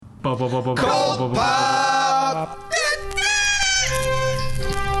Cold Pop.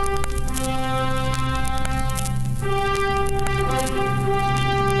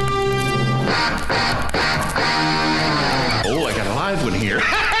 Oh, I got a live one here.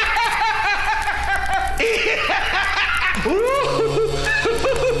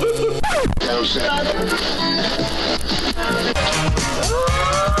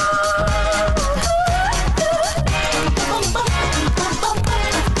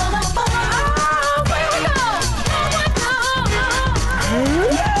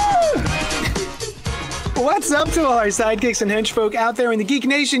 What's up to all our sidekicks and henchfolk out there in the Geek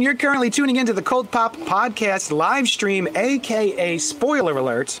Nation? You're currently tuning into the Cold Pop Podcast live stream, aka Spoiler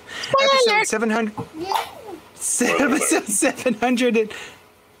Alert, episode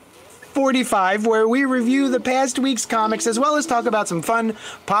 745, where we review the past week's comics as well as talk about some fun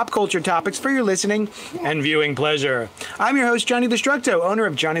pop culture topics for your listening and viewing pleasure. I'm your host, Johnny Destructo, owner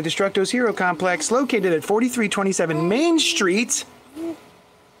of Johnny Destructo's Hero Complex, located at 4327 Main Street,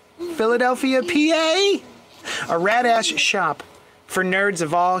 Philadelphia, PA. A rad-ass shop for nerds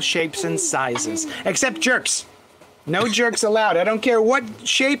of all shapes and sizes. Except jerks. No jerks allowed. I don't care what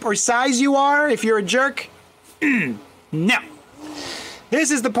shape or size you are. If you're a jerk, no. This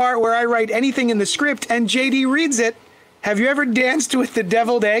is the part where I write anything in the script and JD reads it. Have you ever danced with the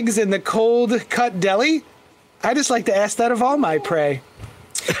deviled eggs in the cold-cut deli? I just like to ask that of all my prey.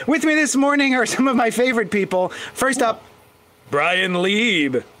 With me this morning are some of my favorite people. First up, Brian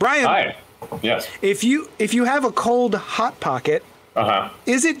Lieb. Brian. Hi. Yes. If you have a cold hot pocket,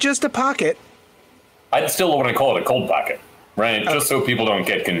 is it just a pocket? I'd still want to call it a cold pocket, right? Just so people don't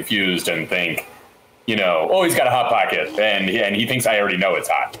get confused and think, oh, he's got a hot pocket, and he thinks I already know it's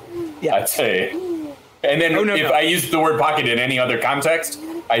hot. Yeah. I'd say, and then I use the word pocket in any other context,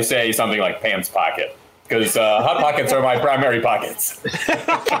 I say something like pants pocket, because hot pockets are my primary pockets.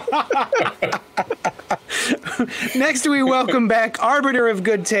 Next, we welcome back arbiter of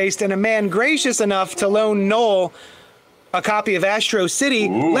good taste and a man gracious enough to loan Noel a copy of Astro City,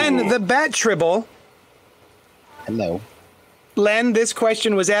 Ooh. Len the Bat Tribble. Hello. Len, this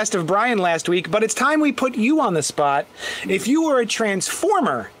question was asked of Brian last week, but it's time we put you on the spot. If you were a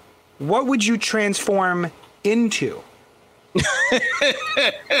transformer, what would you transform into?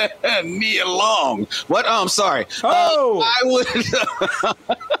 Nia Long. What? Oh, I'm sorry. Oh! I would.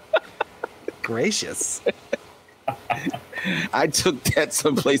 Gracious. I took that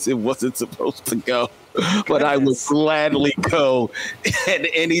someplace it wasn't supposed to go, but I would gladly go at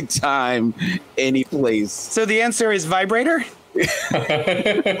any time, any place. So the answer is vibrator? Did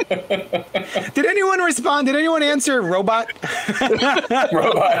anyone respond? Did anyone answer robot?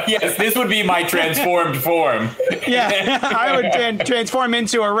 Robot. Yes, this would be my transformed form. Yeah, I would transform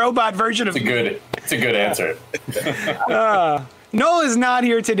into a robot version of. It's a good answer. Noel is not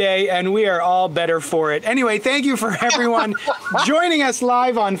here today, and we are all better for it. Anyway, thank you for everyone joining us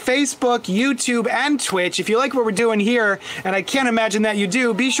live on Facebook, YouTube, and Twitch. If you like what we're doing here, and I can't imagine that you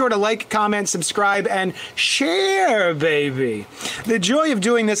do, be sure to like, comment, subscribe, and share, baby. The joy of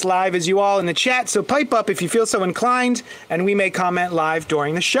doing this live is you all in the chat, so pipe up if you feel so inclined, and we may comment live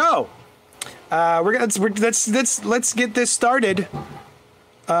during the show. Let's get this started.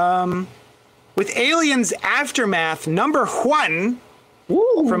 With Aliens Aftermath #1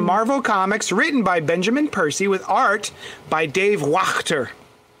 from Marvel Comics, written by Benjamin Percy with art by Dave Wachter.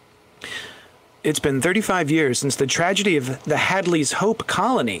 It's been 35 years since the tragedy of the Hadley's Hope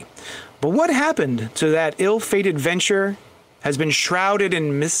colony. But what happened to that ill-fated venture has been shrouded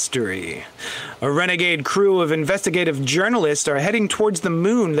in mystery. A renegade crew of investigative journalists are heading towards the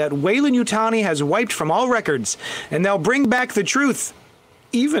moon that Weyland-Yutani has wiped from all records, and they'll bring back the truth,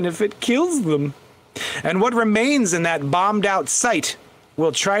 even if it kills them. And what remains in that bombed-out site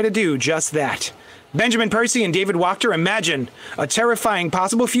will try to do just that. Benjamin Percy and David Wachter imagine a terrifying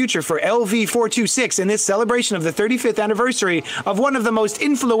possible future for LV-426 in this celebration of the 35th anniversary of one of the most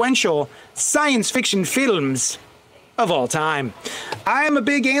influential science fiction films of all time. I am a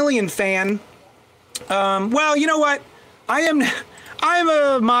big Alien fan. Well, you know what? I'm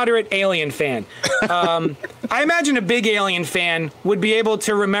a moderate Alien fan. I imagine a big Alien fan would be able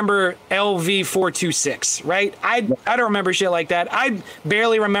to remember LV-426, right? I don't remember shit like that. I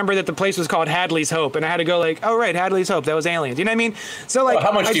barely remember that the place was called Hadley's Hope, and I had to go like, oh, right, Hadley's Hope, that was Aliens. You know what I mean? So, like, well,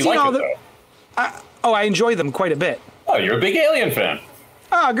 how much do you like it, though? I enjoy them quite a bit. Oh, you're a big Alien fan.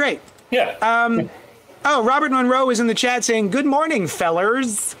 Oh, great. Yeah. Robert Monroe is in the chat saying, good morning,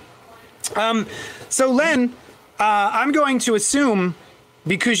 fellers. So, Len, I'm going to assume,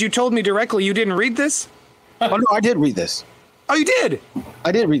 because you told me directly you didn't read this. Oh, no, I did read this. Oh, you did?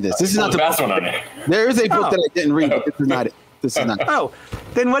 I did read this. This is not the best one on it. There is a book that I didn't read, but this is not it. This is not it. Oh,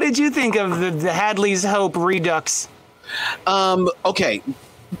 Then what did you think of the Hadley's Hope Redux? Okay.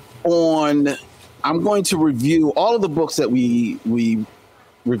 I'm going to review all of the books that we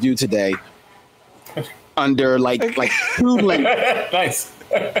reviewed today under like two lenses. Nice.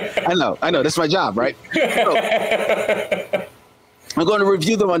 I know. That's my job, right? So, I'm going to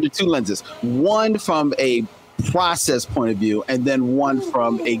review them under two lenses. One from a process point of view, and then one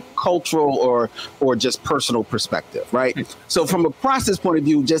from a cultural or just personal perspective, right? So from a process point of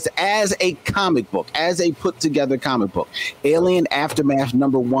view, just as a comic book, as a put together comic book, Alien Aftermath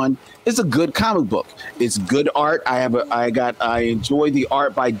 #1 is a good comic book. It's good art. I enjoy the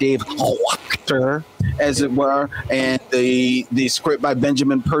art by Dave Wachter, as it were, and the script by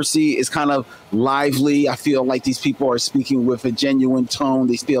Benjamin Percy is kind of lively. I feel like these people are speaking with a genuine tone.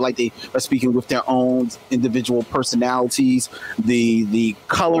 They feel like they are speaking with their own individual personalities. The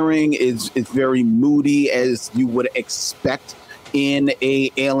coloring is very moody, as you would expect in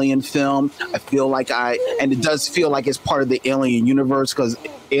a Alien film. I feel like and it does feel like it's part of the Alien universe, because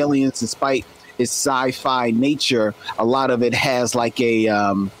Aliens, despite its sci-fi nature, a lot of it has like a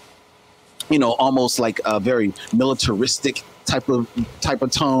almost like a very militaristic type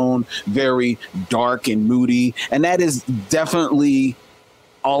of tone, very dark and moody, and that is definitely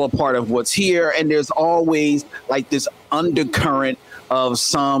all a part of what's here. And there's always like this undercurrent of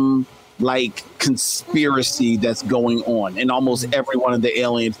some like conspiracy that's going on in almost every one of the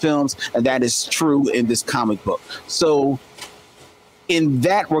Alien films, and that is true in this comic book. So in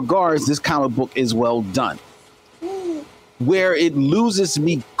that regards, this comic book is well done. Where it loses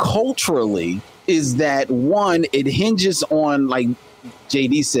me culturally is that, one, it hinges on, like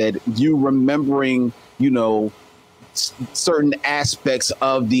JD said, you remembering, certain aspects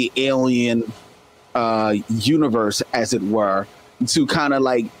of the Alien universe, as it were, to kind of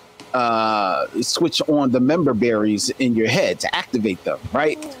like switch on the member berries in your head to activate them,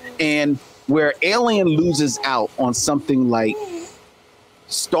 right? And where Alien loses out on something like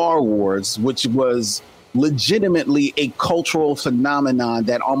Star Wars, which was legitimately a cultural phenomenon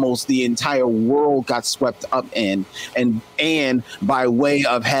that almost the entire world got swept up in, and by way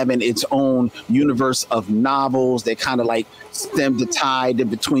of having its own universe of novels that kind of like stemmed the tide in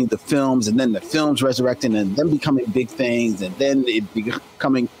between the films, and then the films resurrecting and then becoming big things, and then it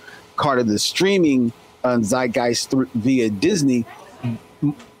becoming part of the streaming zeitgeist via Disney.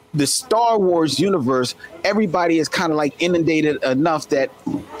 The Star Wars universe, everybody is kind of like inundated enough that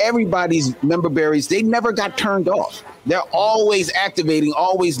everybody's member berries, they never got turned off. They're always activating,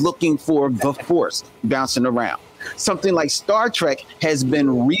 always looking for the Force bouncing around. Something like Star Trek has been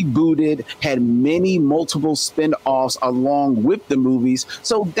rebooted, had multiple spin-offs along with the movies,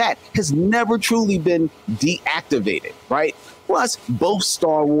 so that has never truly been deactivated, right? Plus, both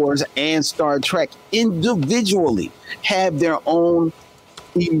Star Wars and Star Trek individually have their own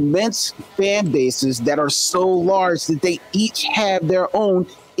immense fan bases that are so large that they each have their own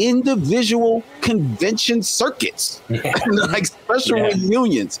individual convention circuits, like special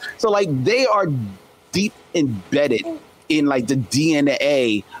reunions. So like they are deep embedded in like the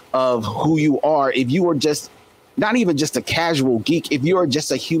DNA of who you are. If you are just not even just a casual geek, if you are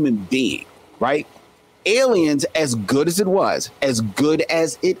just a human being, right? Aliens, as good as it was, as good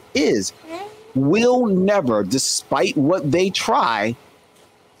as it is, will never, despite what they try,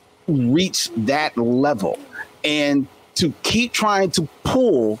 reach that level. And to keep trying to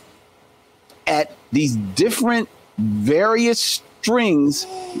pull at these different various strings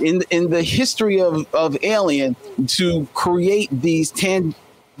in the history of Alien to create these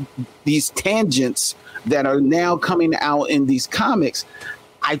tangents that are now coming out in these comics,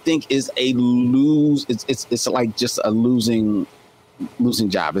 I think is a it's like just a losing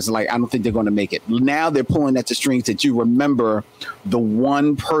job. It's like, I don't think they're going to make it. Now they're pulling at the strings that you remember the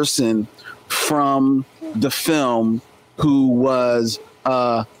one person from the film who was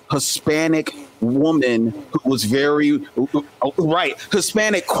a Hispanic woman who was very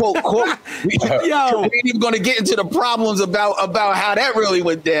Hispanic, quote. Yo, we ain't even going to get into the problems about how that really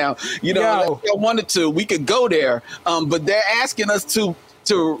went down. If I wanted to, we could go there. But they're asking us to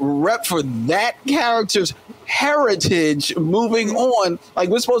rep for that character's heritage moving on. Like,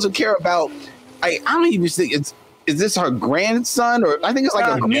 we're supposed to care about, I don't even think is this her grandson, or I think it's like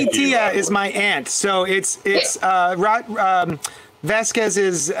a Nitia is my aunt, so it's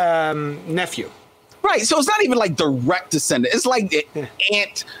Vasquez's nephew. Right, so it's not even like direct descendant. It's like the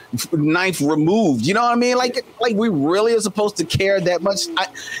aunt ninth removed. You know what I mean? Like we really are supposed to care that much.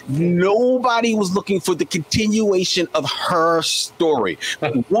 Nobody was looking for the continuation of her story.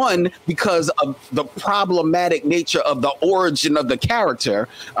 One, because of the problematic nature of the origin of the character.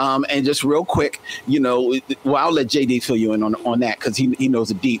 And just real quick, well, I'll let JD fill you in on that because he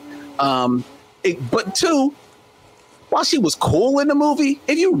knows it deep. But two, while she was cool in the movie,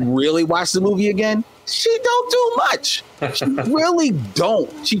 if you really watch the movie again, she don't do much. She really don't.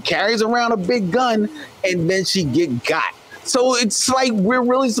 She carries around a big gun and then she get got. So it's like we're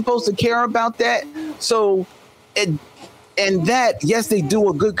really supposed to care about that. So, and that, yes, they do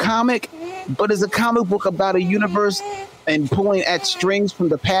a good comic, but it's a comic book about a universe and pulling at strings from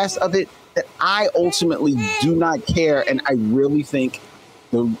the past of it that I ultimately do not care. And I really think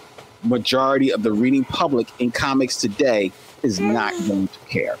the majority of the reading public in comics today is not going to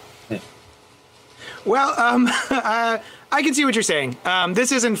care. Well, I can see what you're saying.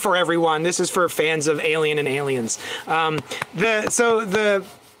 This isn't for everyone. This is for fans of Alien and Aliens. The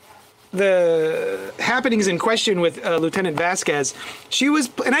happenings in question with Lieutenant Vasquez, she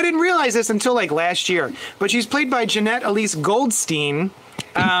was, and I didn't realize this until like last year, but she's played by Jeanette Elise Goldstein,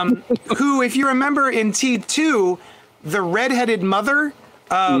 who, if you remember in T2, the redheaded mother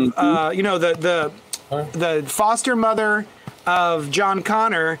of, the foster mother of John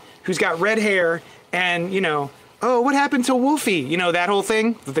Connor, who's got red hair, and what happened to Wolfie? That whole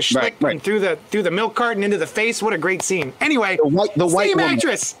thing, the schlick and through the milk carton into the face. What a great scene. Anyway, the white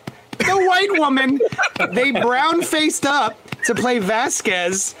actress, the white woman, they brown faced up to play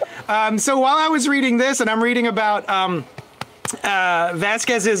Vasquez. So while I was reading this, and I'm reading about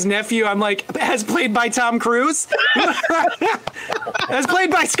Vasquez's nephew, I'm like, as played by Tom Cruise, as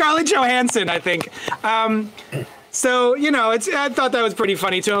played by Scarlett Johansson, I think. So, I thought that was pretty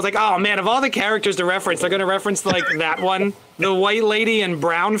funny too. I was like, oh man, of all the characters to reference, they're going to reference like that one, the white lady in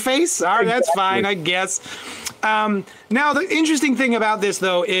brown face. All right, that's fine, I guess. Now, the interesting thing about this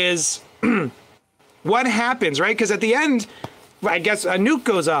though is what happens, right? Because at the end, I guess a nuke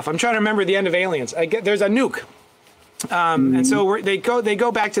goes off. I'm trying to remember the end of Aliens. There's a nuke. And so they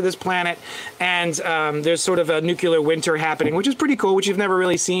go back to this planet, and there's sort of a nuclear winter happening, which is pretty cool, which you've never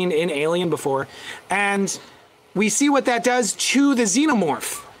really seen in Alien before. And we see what that does to the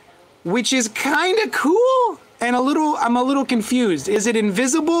xenomorph, which is kind of cool and I'm a little confused. Is it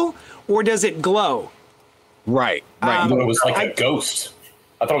invisible or does it glow? Right. I thought it was like a ghost.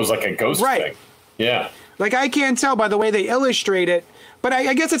 I thought it was like a ghost thing. Yeah. Like I can't tell by the way they illustrate it, but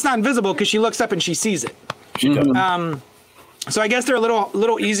I guess it's not invisible because she looks up and she sees it. She does. So I guess they're a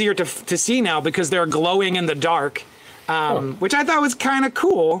little easier to see now because they're glowing in the dark, which I thought was kind of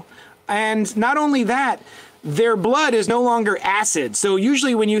cool. And not only that, their blood is no longer acid. So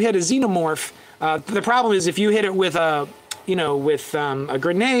usually when you hit a xenomorph, the problem is if you hit it with a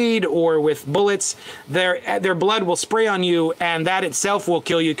grenade or with bullets, their blood will spray on you, and that itself will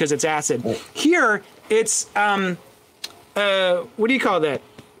kill you because it's acid. Here, it's what do you call that?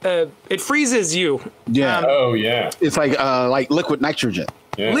 It freezes you. Yeah. Yeah. It's like liquid nitrogen.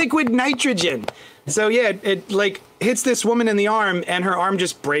 Yeah. Liquid nitrogen. So yeah, it like hits this woman in the arm, and her arm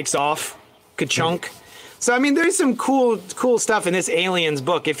just breaks off, ka-chunk. So I mean, there's some cool stuff in this Aliens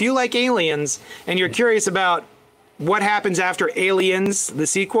book. If you like Aliens and you're curious about what happens after Aliens, the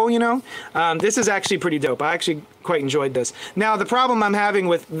sequel, this is actually pretty dope. I actually quite enjoyed this. Now, the problem I'm having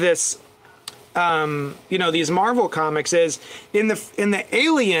with this, these Marvel comics is in the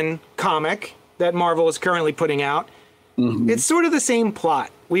Alien comic that Marvel is currently putting out, it's sort of the same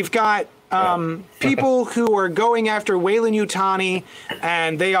plot. We've got people who are going after Weyland-Yutani,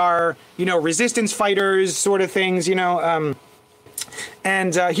 and they are, resistance fighters, sort of things,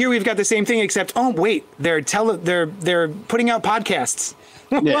 and here we've got the same thing, except they're putting out podcasts.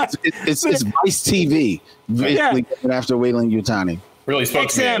 Yeah, it's Vice TV, basically going after Weyland-Yutani. Really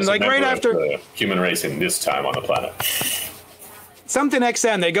supposed to be like right after the human race in this time on the planet. Something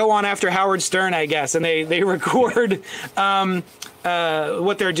XM. They go on after Howard Stern, I guess, and they record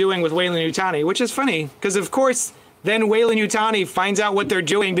what they're doing with Weyland-Yutani, which is funny because, of course, then Weyland-Yutani finds out what they're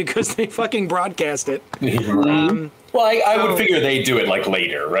doing because they fucking broadcast it. Well, I would figure they do it like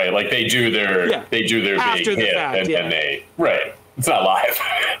later, right? Like they do their big after the hit, fact, and then it's not live.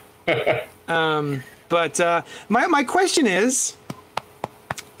 But my question is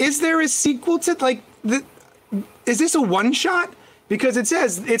there a sequel to is this a one shot? Because it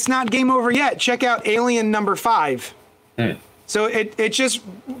says it's not game over yet. Check out Alien number 5. So it just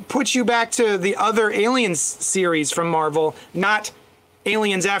puts you back to the other Aliens series from Marvel, not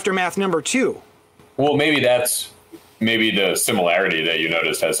Aliens Aftermath number 2. Well, maybe the similarity that you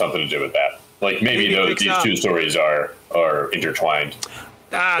noticed has something to do with that. Like maybe Maybe it picks these up. two stories are intertwined.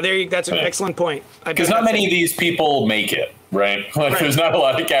 That's an excellent point. Because not many of these people make it, right? Like there's not a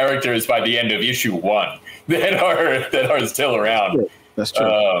lot of characters by the end of issue 1 that are still around. That's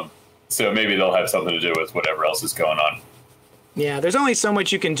true. So maybe they'll have something to do with whatever else is going on. Yeah, there's only so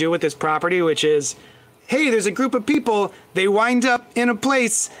much you can do with this property, which is, hey, there's a group of people, they wind up in a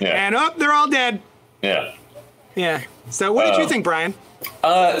place, and they're all dead. Yeah. Yeah. So what did you think, Brian?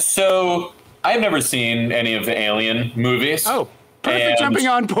 So I've never seen any of the Alien movies. Oh, perfect and jumping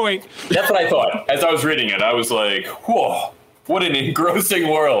on point. That's what I thought. As I was reading it, I was like, whoa, what an engrossing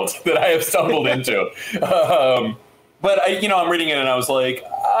world that I have stumbled into. But I'm reading it and I was like,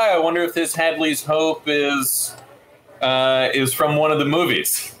 I wonder if this Hadley's Hope is from one of the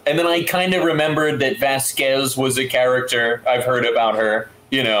movies. And then I kind of remembered that Vasquez was a character. I've heard about her,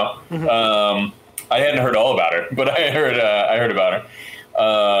 I hadn't heard all about her, but I heard about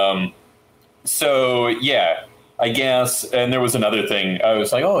her. So yeah, I guess. And there was another thing. I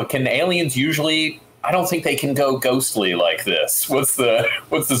was like, oh, can aliens usually? I don't think they can go ghostly like this. What's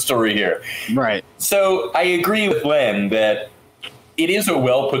the story here? Right. So I agree with Len that it is a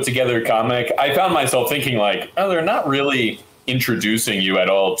well put together comic. I found myself thinking like, oh, they're not really introducing you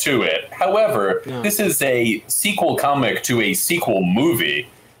at all to it. However, this is a sequel comic to a sequel movie.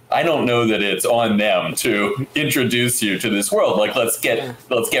 I don't know that it's on them to introduce you to this world. Like, let's get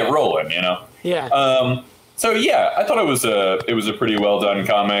rolling, Yeah. So yeah, I thought it was a pretty well done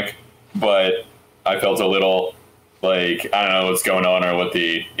comic, but I felt a little like I don't know what's going on or what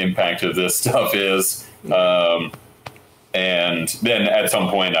the impact of this stuff is. And then at some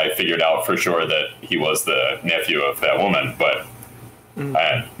point I figured out for sure that he was the nephew of that woman, but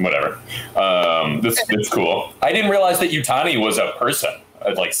whatever. It's cool. I didn't realize that Yutani was a person.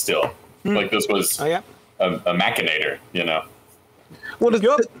 Like still, like this was a machinator, Well,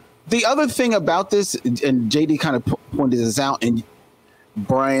 the other thing about this, and JD kind of pointed this out, and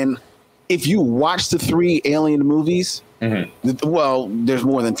Brian, if you watch the 3 Alien movies, well, there's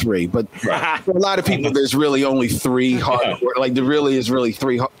more than 3, but for a lot of people, there's really only 3 hardcore. Like there really is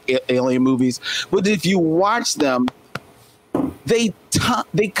 3 Alien movies. But if you watch them, they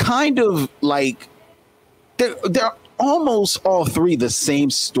kind of like they're almost all 3 the same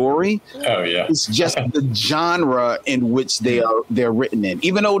story. Oh yeah. It's just the genre in which they're written in.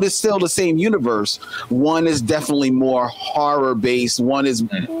 Even though it's still the same universe, one is definitely more horror based, one is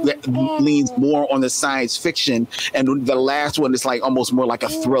leans more on the science fiction, and the last one is like almost more like a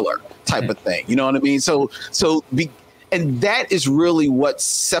thriller type of thing. You know what I mean? And that is really what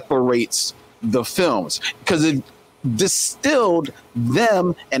separates the films, because it distilled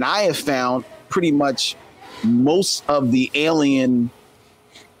them, and I have found pretty much most of the Alien,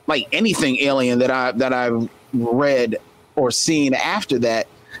 like anything Alien that I've read or seen after that,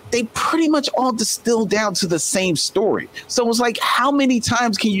 they pretty much all distill down to the same story. So it's like, how many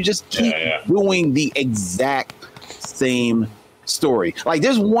times can you just keep doing the exact same story? Like,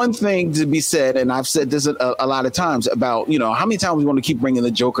 there's one thing to be said, and I've said this a lot of times about, how many times we want to keep bringing the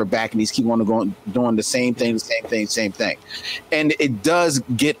Joker back and he's keep on doing the same thing. And it does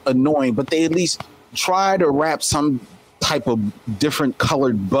get annoying, but they at least try to wrap some type of different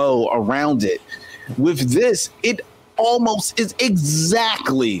colored bow around it. With this, it almost is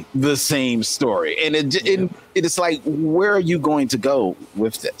exactly the same story, and it's like, where are you going to go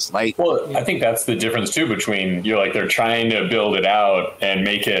with this? Like, well, I think that's the difference too between they're trying to build it out and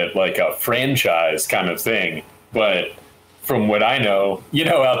make it like a franchise kind of thing, but from what I know,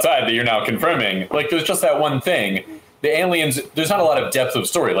 outside that you're now confirming, like there's just that one thing. The aliens, there's not a lot of depth of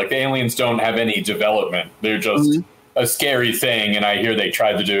story. Like the aliens don't have any development. They're just a scary thing. And I hear they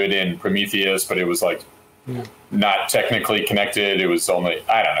tried to do it in Prometheus, but it was like not technically connected. It was only,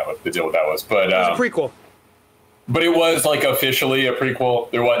 I don't know what the deal with that was, but it was a prequel. But it was like officially a prequel.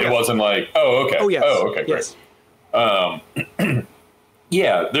 It wasn't like, oh, okay. Oh, yes. Oh, okay, great. Yes.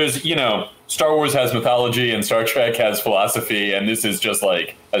 Yeah, there's, Star Wars has mythology and Star Trek has philosophy, and this is just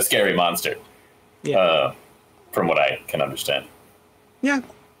like a scary monster. Yeah. From what I can understand. Yeah.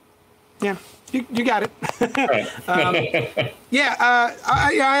 You got it. Right. I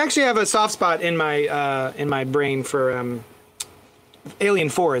actually have a soft spot in my brain for Alien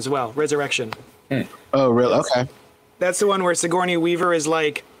 4 as well, Resurrection. Oh, really? Okay. That's the one where Sigourney Weaver is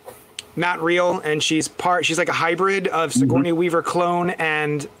like not real, and she's like a hybrid of Sigourney Weaver clone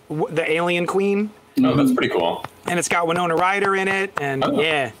and the Alien Queen. Oh, that's pretty cool. And it's got Winona Ryder in it, and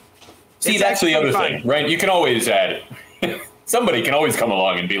yeah. See, It's that's the other actually thing, right? You can always add, somebody can always come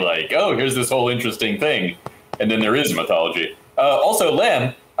along and be like, oh, here's this whole interesting thing. And then there is mythology. Also,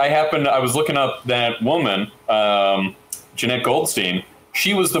 Len, I was looking up that woman, Jeanette Goldstein.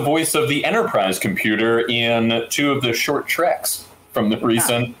 she was the voice of the Enterprise computer in 2 of the short treks from the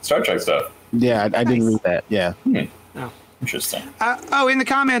recent Star Trek stuff. Yeah, I didn't read that. Yeah. Oh. Interesting. In the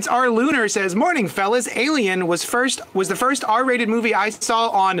comments, R. Lunar says, "Morning, fellas. Alien was the first R-rated movie I saw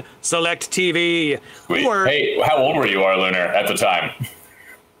on Select TV." Wait, hey, how old were you, R. Lunar, at the time?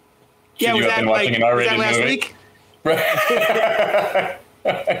 Yeah, was that like last movie? week?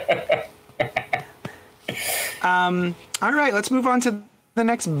 All right, let's move on to the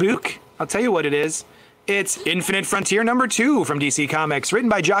next book. I'll tell you what it is. It's Infinite Frontier #2 from DC Comics, written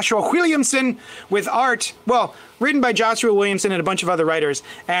by Joshua Williamson with art, written by Joshua Williamson and a bunch of other writers,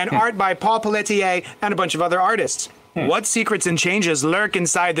 and art by Paul Pelletier and a bunch of other artists. What secrets and changes lurk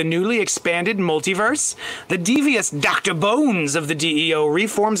inside the newly expanded multiverse? The devious Dr. Bones of the DEO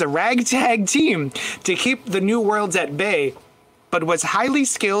reforms a ragtag team to keep the New Worlds at bay, but was highly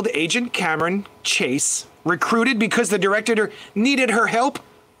skilled Agent Cameron Chase recruited because the director needed her help,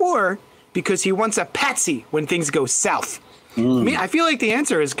 or because he wants a patsy when things go south? I feel like the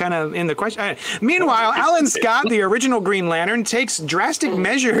answer is kind of in the question. Meanwhile, Alan Scott, the original Green Lantern, takes drastic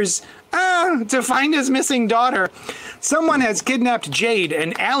measures to find his missing daughter. Someone has kidnapped Jade,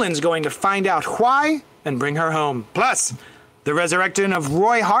 and Alan's going to find out why and bring her home. Plus, the resurrection of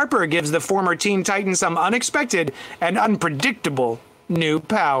Roy Harper gives the former Teen Titan some unexpected and unpredictable new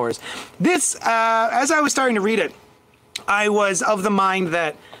powers. This, as I was starting to read it, I was of the mind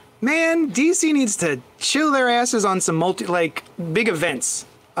that, man, DC needs to chill their asses on some big events.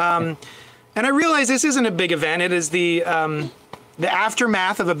 And I realize this isn't a big event. It is the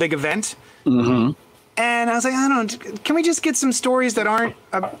aftermath of a big event. Mm-hmm. And I was like, can we just get some stories that aren't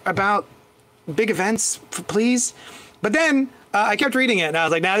about big events, please? But then I kept reading it, and I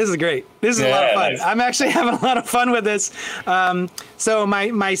was like, this is great. This is a lot of fun. Nice. I'm actually having a lot of fun with this. So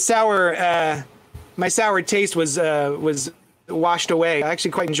my sour taste was washed away. I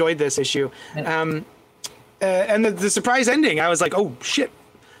actually quite enjoyed this issue. And the surprise ending, I was like, oh shit.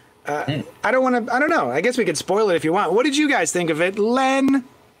 I don't know. I guess we could spoil it if you want. What did you guys think of it, Len?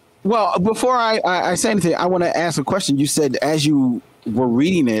 Well, before I say anything, I want to ask a question. You said as you were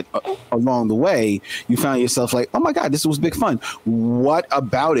reading it along the way, you found yourself like, oh my God, this was big fun. What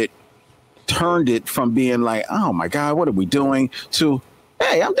about it turned it from being like, oh my God, what are we doing, to,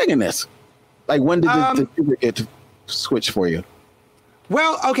 hey, I'm digging this? Like, when did the get to switch for you?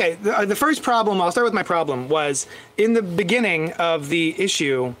 Well, okay. The first problem, I'll start with my problem, was in the beginning of the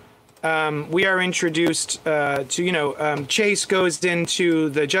issue, we are introduced to, Chase goes into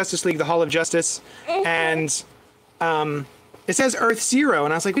the Justice League, the Hall of Justice, and it says Earth Zero.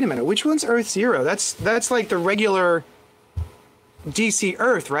 And I was like, wait a minute, which one's Earth Zero? That's like the regular DC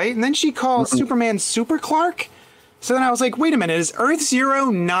Earth, right? And then she calls Superman Super Clark. So then I was like, wait a minute, is Earth Zero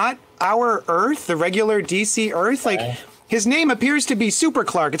not our Earth, the regular DC Earth? Like, his name appears to be Super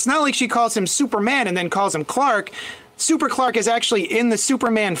Clark. It's not like she calls him Superman and then calls him Clark. Super Clark is actually in the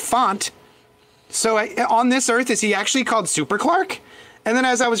Superman font. So on this Earth, is he actually called Super Clark? And then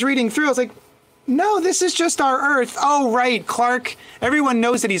as I was reading through, I was like, no, this is just our Earth. Oh, right, Clark. Everyone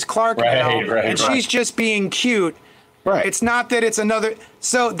knows that he's Clark now, and she's just being cute. Right. It's not that it's another.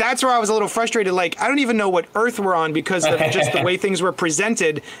 So that's where I was a little frustrated. Like, I don't even know what Earth we're on because of just the way things were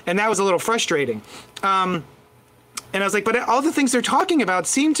presented, and that was a little frustrating. And I was like, but all the things they're talking about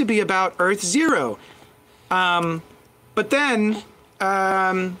seem to be about Earth Zero. But then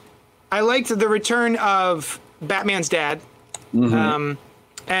I liked the return of Batman's dad. Mm-hmm.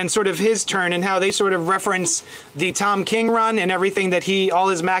 And sort of his turn, and how they sort of reference the Tom King run and everything that all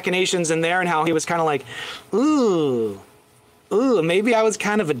his machinations in there, and how he was kind of like, ooh, maybe I was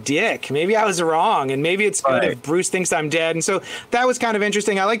kind of a dick. Maybe I was wrong, and maybe it's good if Bruce thinks I'm dead. And so that was kind of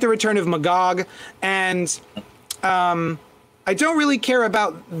interesting. I like the return of Magog, and I don't really care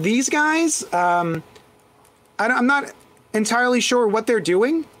about these guys. I'm not entirely sure what they're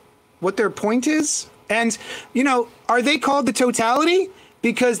doing, what their point is. And, are they called the Totality?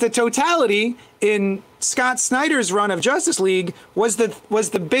 Because the Totality in Scott Snyder's run of Justice League was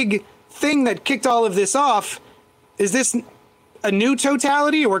the big thing that kicked all of this off. Is this a new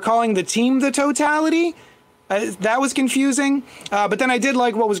Totality? We're calling the team the Totality? That was confusing. But then I did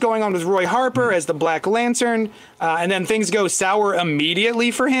like what was going on with Roy Harper as the Black Lantern. And then things go sour immediately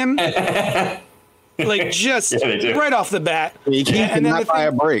for him. Like, just right off the bat. He cannot buy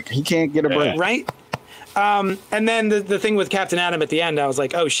a break. He can't get a break. Right? And then the thing with Captain Atom at the end, I was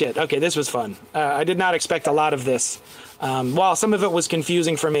like, oh shit, okay, this was fun. I did not expect a lot of this. While some of it was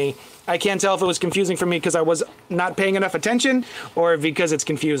confusing for me, I can't tell if it was confusing for me because I was not paying enough attention or because it's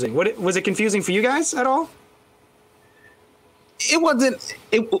confusing. Was it confusing for you guys at all? It wasn't.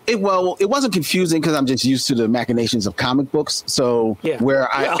 It wasn't confusing because I'm just used to the machinations of comic books. So if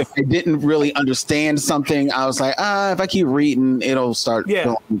I didn't really understand something, I was like, if I keep reading, it'll start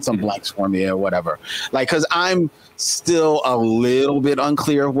filling some blanks for me or whatever. Like, because I'm still a little bit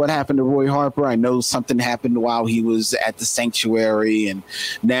unclear of what happened to Roy Harper. I know something happened while he was at the Sanctuary, and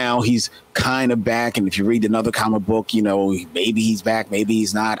now he's kind of back. And if you read another comic book, you know, maybe he's back, maybe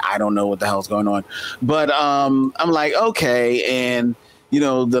he's not. I don't know what the hell's going on. But I'm like, okay. And, you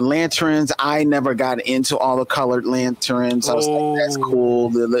know, the lanterns, I never got into all the colored lanterns. I was like, that's cool.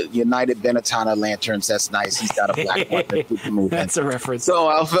 The United Benetana lanterns, that's nice. He's got a black one that keeps moving. That's a reference. So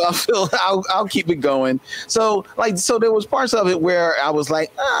I'll keep it going. So there was parts of it where I was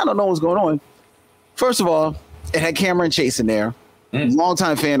like, I don't know what's going on. First of all, it had Cameron Chase in there.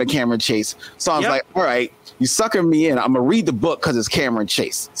 Longtime fan of Cameron Chase. So I was like, all right, you suckered me in. I'm gonna read the book because it's Cameron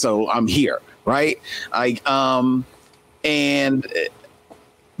Chase. So I'm here, right? And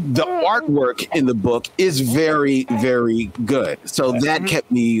the artwork in the book is very, very good. So that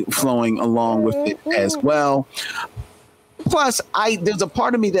kept me flowing along with it as well. Plus, there's a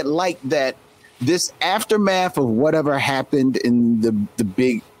part of me that liked that this aftermath of whatever happened in the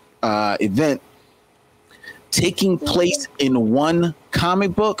big event taking place in one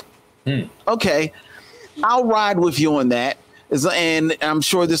comic book. Okay, I'll ride with you on that. And I'm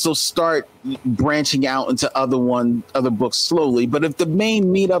sure this will start branching out into other books slowly. But if the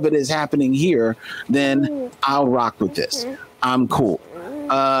main meat of it is happening here, then I'll rock with this. I'm cool.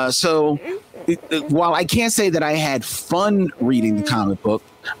 So while I can't say that I had fun reading the comic book,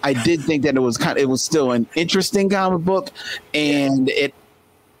 I did think that it was still an interesting comic book, and it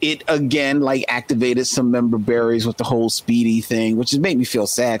again like activated some member berries with the whole Speedy thing, which just made me feel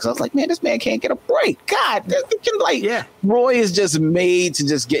sad because I was like, man, this man can't get a break. God, Roy is just made to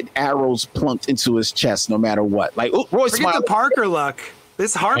just get arrows plunked into his chest no matter what. Like, Roy's forget the Parker look.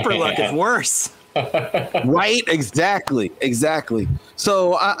 This Harper look is worse. Right? Exactly.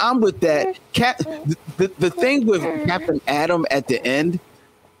 So I'm with that. The thing with Captain Atom at the end,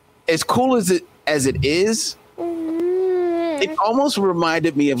 as cool as it is, it almost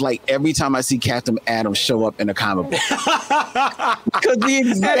reminded me of like every time I see Captain Atom show up in a comic book. Because the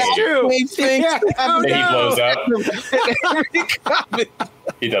exact same thing he blows up.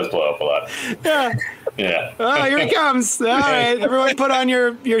 He does blow up a lot. Yeah. Oh, here he comes. All right. Everyone put on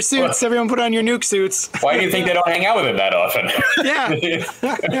your suits. Everyone put on your nuke suits. Why do you think they don't hang out with him that often?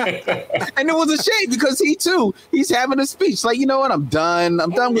 And it was a shame because he's having a speech. Like, you know what? I'm done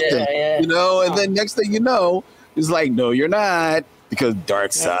with it. Yeah. You know, and then next thing you know, it's like, no, you're not, because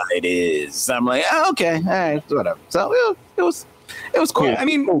Darkseid is. I'm like, okay, all right, whatever. So it was cool. Yeah, I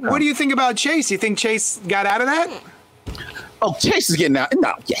mean, what do you think about Chase? You think Chase got out of that? Oh, Chase is getting out.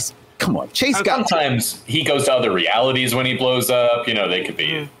 No, yes. Come on, Chase got. Sometimes he goes to other realities when he blows up. You know, they could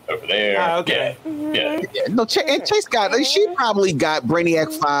be over there. Okay. Yeah. No, Chase got. She probably got Brainiac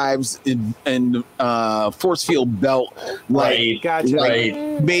 5s and force field belt. Like, gotcha. Like,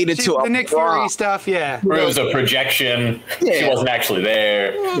 made it to the Nick Fury stuff. Yeah. Where it was a projection. Yeah. She wasn't actually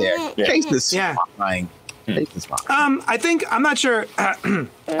there. Yeah. Chase is fine. Chase is fine. I think I'm not sure.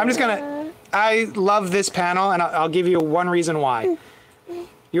 I'm just gonna. I love this panel, and I'll give you one reason why.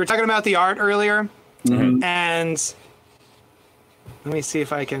 You were talking about the art earlier, and let me see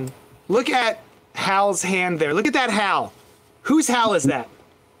if I can look at Hal's hand there. Look at that Hal. Whose Hal is that?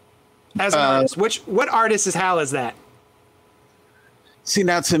 As an artist, what artist is Hal? Is that? See,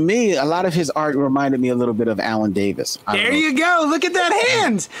 now to me, a lot of his art reminded me a little bit of Alan Davis. There you go. Look at that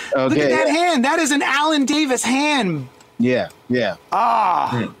hand. Okay. Look at that hand. That is an Alan Davis hand. Yeah.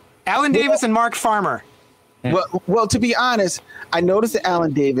 Alan Davis and Mark Farmer. Well, to be honest, I noticed that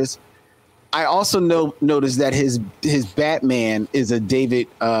Alan Davis. I also noticed that his Batman is a David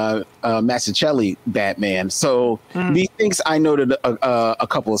Mazzucchelli Batman. So methinks I noted a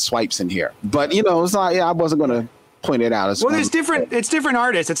couple of swipes in here, but you know, it's not. I wasn't going to point it out. It's different. It's different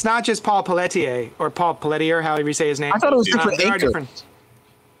artists. It's not just Paul Pelletier or Paul Pelletier, however you say his name. I thought it was different.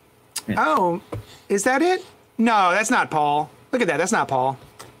 Oh, is that it? No, that's not Paul. Look at that. That's not Paul.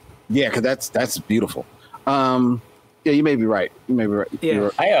 Yeah, because that's beautiful. Yeah, you may be right.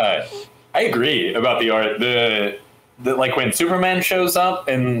 Yeah, I agree about the art. The like when Superman shows up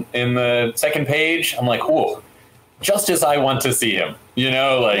in the second page, I'm like, whoa, just as I want to see him. You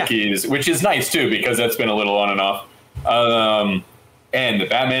know, like which is nice too because that's been a little on and off. And the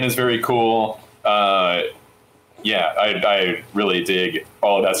Batman is very cool. I really dig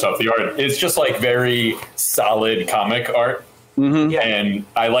all of that stuff. The art is just like very solid comic art. And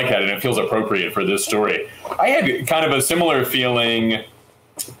I like that, and it feels appropriate for this story. I had kind of a similar feeling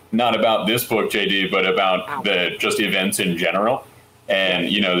not about this book, JD, but about the events in general. And,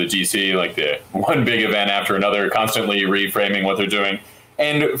 you know, the DC, like the one big event after another, constantly reframing what they're doing.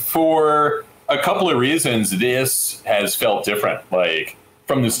 And for a couple of reasons, this has felt different, like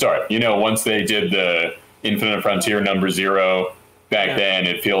from the start. You know, once they did the Infinite Frontier #0 back then,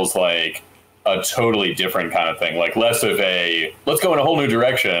 it feels like a totally different kind of thing, like less of a let's go in a whole new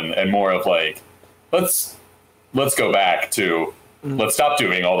direction and more of like let's go back to let's stop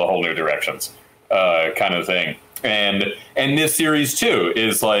doing all the whole new directions kind of thing. And this series too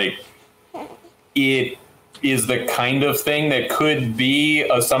is like, it is the kind of thing that could be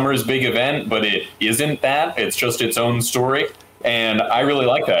a summer's big event, but it isn't that. It's just its own story. And I really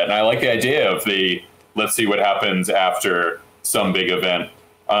like that. And I like the idea of let's see what happens after some big event.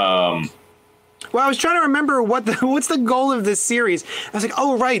 Well, I was trying to remember what's the goal of this series. I was like,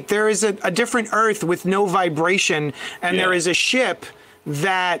 oh, right, there is a different Earth with no vibration, and there is a ship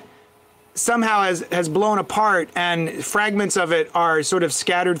that somehow has blown apart, and fragments of it are sort of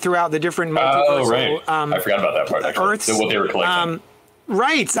scattered throughout the different multiverse. Oh, right. I forgot about that part, actually. Earths, what they were collecting.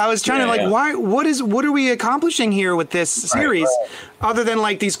 Right. I was trying to why? What are we accomplishing here with this series, other than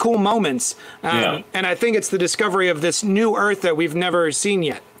like these cool moments? And I think it's the discovery of this new Earth that we've never seen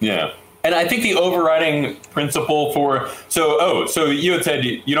yet. Yeah. And I think the overriding principle so you had said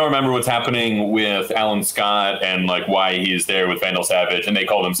you don't remember what's happening with Alan Scott and like why he's there with Vandal Savage, and they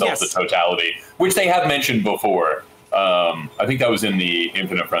call themselves the Totality, which they have mentioned before. I think that was in the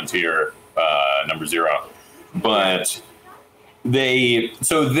Infinite Frontier #0, but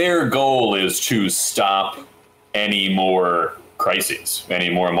their goal is to stop any more crises, any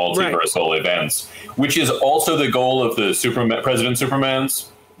more multiversal events, which is also the goal of the President Superman's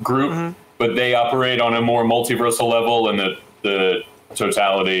group, but they operate on a more multiversal level, and the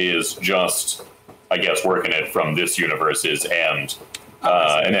Totality is just, I guess, working it from this universe's end.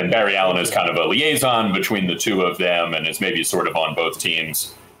 And then Barry Allen is kind of a liaison between the two of them, and is maybe sort of on both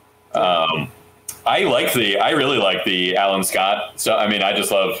teams. I really like the Alan Scott. So, I mean, I just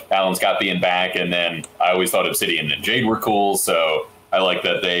love Alan Scott being back, and then I always thought Obsidian and Jade were cool, so I like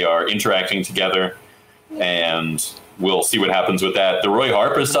that they are interacting together, and we'll see what happens with that. The Roy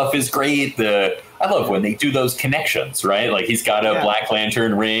Harper stuff is great. I love when they do those connections, right? Like he's got a Black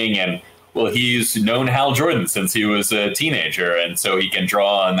Lantern ring, and well, he's known Hal Jordan since he was a teenager, and so he can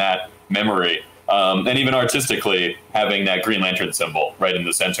draw on that memory. And even artistically, having that Green Lantern symbol right in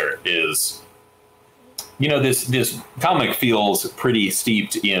the center is, you know, this comic feels pretty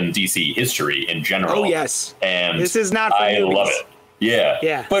steeped in DC history in general. Oh yes, and this is not for I movies. love it.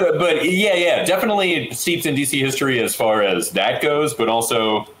 Yeah. But definitely steeped in DC history as far as that goes, but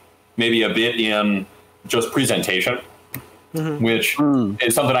also maybe a bit in just presentation, which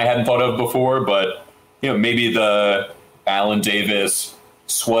is something I hadn't thought of before. But, you know, maybe the Alan Davis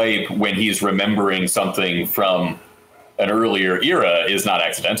swipe when he's remembering something from an earlier era is not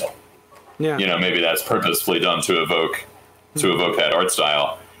accidental. Yeah. You know, maybe that's purposefully done to evoke that art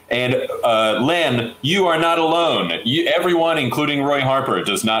style. And Len, you are not alone. Everyone, including Roy Harper,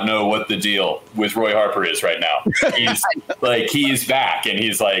 does not know what the deal with Roy Harper is right now. He's back, and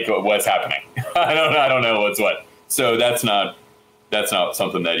he's like, "What's happening? I don't know what's what." So that's not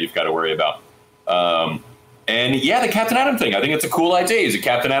something that you've got to worry about. And the Captain Atom thing. I think it's a cool idea. He's a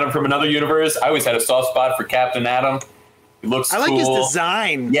Captain Atom from another universe. I always had a soft spot for Captain Atom. He looks cool. I like his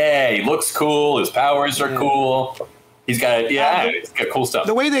design. Yeah, he looks cool. His powers are cool. He's got he's got cool stuff.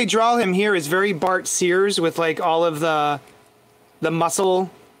 The way they draw him here is very Bart Sears, with like all of the muscle,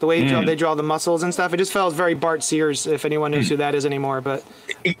 the way they draw the muscles and stuff. It just felt very Bart Sears, if anyone knows who that is anymore. But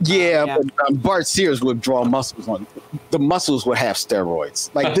but Bart Sears would draw muscles on. The muscles would have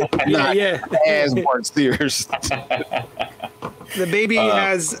steroids, like not as Bart Sears. The baby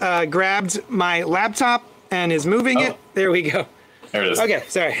has grabbed my laptop and is moving it. There we go. There it is. Okay,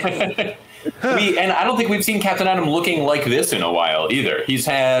 sorry. And I don't think we've seen Captain Atom looking like this in a while either. He's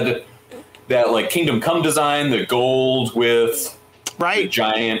had that like Kingdom Come design, the gold with the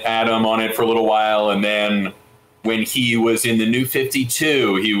giant atom on it for a little while, and then when he was in the New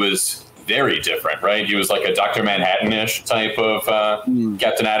 52, he was very different, right? He was like a Dr. Manhattan-ish type of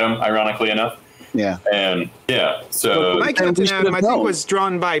Captain Atom, ironically enough. Yeah. And so my Captain Atom, I think, was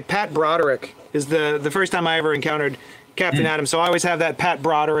drawn by Pat Broderick. Is the first time I ever encountered Captain Atom. So I always have that Pat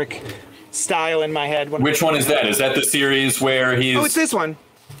Broderick style in my head. Which one is that? Is that the series where he's... Oh, it's this one.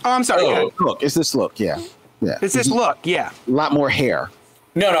 Oh, I'm sorry. Look, it's this look, yeah. It's this look, yeah. A lot more hair.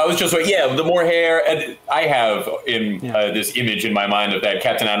 No, I was just like, the more hair. And I have this image in my mind of that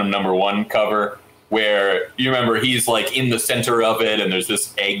Captain Atom #1 cover where you remember he's like in the center of it, and there's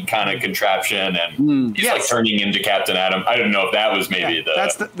this egg kind of contraption, and he's like turning into Captain Atom. I don't know if that was maybe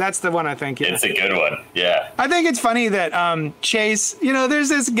that's the one I think. Yeah. It's a good one. Yeah. I think it's funny that Chase, there's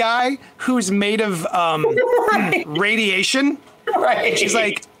this guy who's made of radiation. Right. She's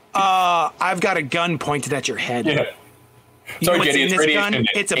like, I've got a gun pointed at your head. Yeah. Sorry, Jenny, it's radiation.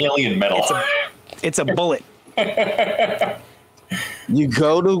 It's alien metal. It's a bullet. You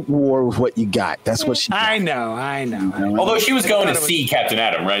go to war with what you got. That's what she got. I know. Although she was going to see Captain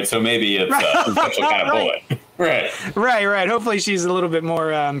Atom, right? So maybe it's a special kind of bullet. Right. Hopefully she's a little bit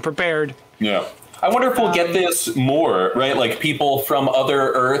more prepared. Yeah. I wonder if we'll get this more, right? Like people from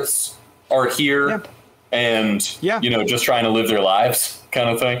other Earths are here and, just trying to live their lives kind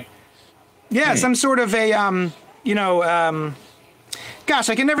of thing. Yeah, some sort of a, gosh,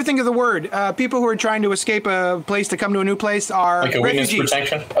 I can never think of the word. People who are trying to escape a place to come to a new place are like a refugees. witness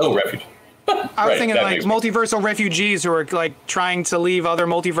protection? Oh, refugees. I was thinking like multiversal refugees who are like trying to leave other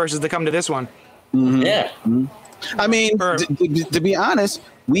multiverses to come to this one. Mm-hmm. Yeah. Mm-hmm. I mean, to be honest,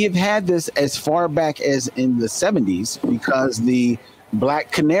 we have had this as far back as in the 70s because the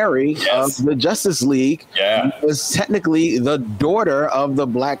Black Canary of the Justice League was technically the daughter of the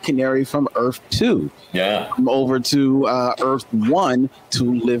Black Canary from Earth 2. Yeah. Over to Earth 1 to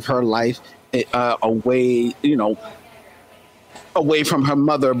live her life away, away from her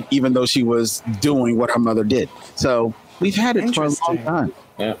mother, even though she was doing what her mother did. So we've had it for a long time.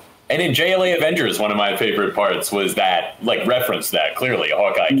 Yeah. And in JLA Avengers, one of my favorite parts was that, like, reference that clearly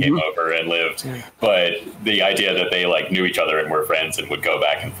Hawkeye came over and lived, but the idea that they like knew each other and were friends and would go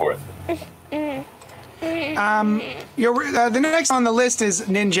back and forth. The next on the list is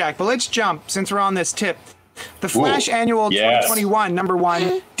Ninjak, but let's jump since we're on this tip. The Flash Annual 2021, number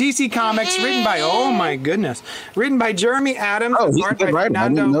 1, DC Comics, written by written by Jeremy Adams, art by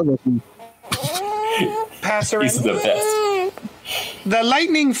Fernando Passerin. He's the best. The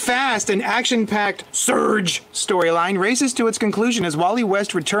lightning-fast and action-packed Surge storyline races to its conclusion as Wally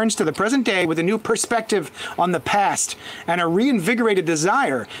West returns to the present day with a new perspective on the past and a reinvigorated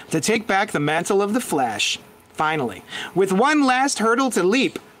desire to take back the mantle of the Flash. Finally, with one last hurdle to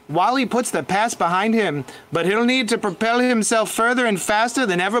leap, Wally puts the past behind him, but he'll need to propel himself further and faster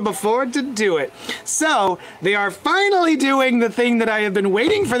than ever before to do it. So, they are finally doing the thing that I have been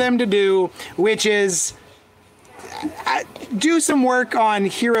waiting for them to do, which is do some work on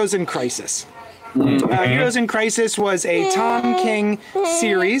Heroes in Crisis. Heroes in Crisis was a Tom King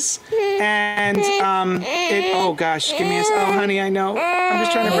series, and oh gosh, give me oh honey, I know. I'm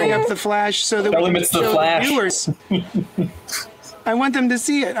just trying to bring up the Flash so that we can show the viewers. I want them to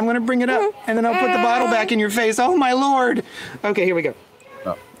see it. I'm going to bring it up, and then I'll put the bottle back in your face. Oh my lord! Okay, here we go.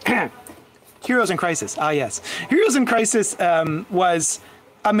 Heroes in Crisis. Ah yes, Heroes in Crisis was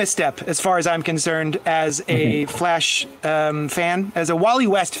a misstep as far as I'm concerned as a Flash fan, as a Wally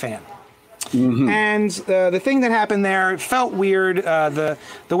West fan. And the thing that happened there felt weird. The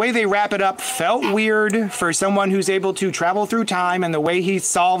way they wrap it up felt weird for someone who's able to travel through time, and the way he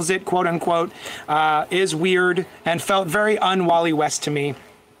solves it, quote unquote, is weird and felt very un-Wally West to me.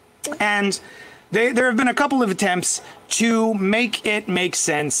 And there have been a couple of attempts to make it make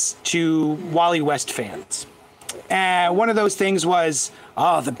sense to Wally West fans. One of those things was,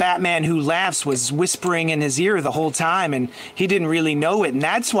 the Batman who laughs was whispering in his ear the whole time, and he didn't really know it, and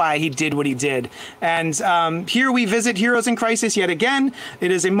that's why he did what he did. And here we visit Heroes in Crisis yet again.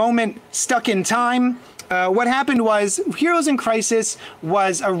 It is a moment stuck in time. What happened was Heroes in Crisis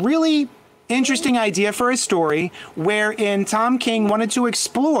was a really interesting idea for a story wherein Tom King wanted to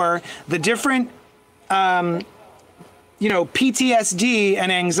explore the different PTSD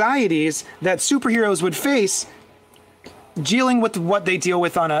and anxieties that superheroes would face dealing with what they deal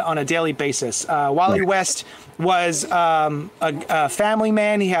with on a daily basis. Wally West was a family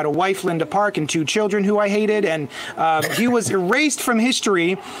man. He had a wife, Linda Park, and 2 children who I hated, and he was erased from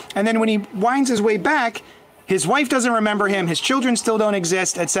history. And then when he winds his way back, his wife doesn't remember him, his children still don't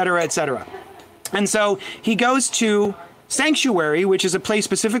exist, etc., etc. And so he goes to Sanctuary, which is a place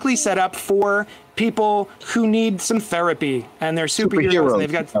specifically set up for people who need some therapy, and they're superheroes. And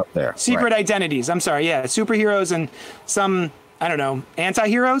they've got secret identities. I'm sorry, superheroes and some, I don't know,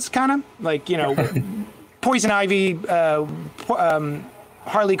 anti-heroes, kind of like, Poison Ivy,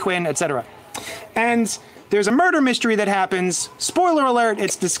 Harley Quinn, etc. And there's a murder mystery that happens. Spoiler alert,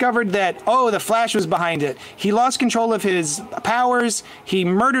 it's discovered that, the Flash was behind it. He lost control of his powers, he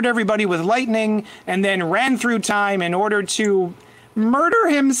murdered everybody with lightning, and then ran through time in order to murder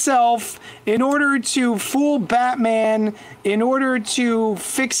himself, in order to fool Batman, in order to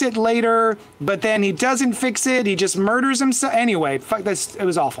fix it later, but then he doesn't fix it, he just murders himself. Anyway, fuck this, it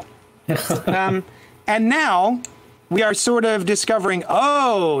was awful. And now we are sort of discovering,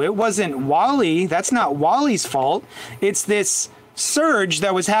 oh, it wasn't Wally. That's not Wally's fault. It's this surge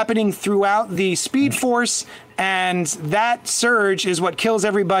that was happening throughout the Speed Force, and that surge is what kills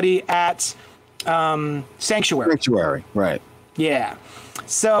everybody at Sanctuary. Sanctuary, right. Yeah.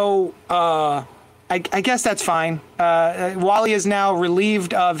 So I guess that's fine. Wally is now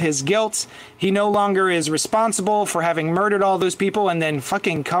relieved of his guilt. He no longer is responsible for having murdered all those people and then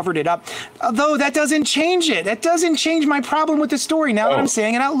fucking covered it up. Although that doesn't change it. That doesn't change my problem with the story now that I'm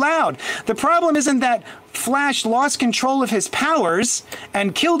saying it out loud. The problem isn't that Flash lost control of his powers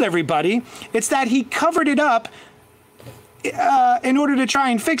and killed everybody. It's that he covered it up in order to try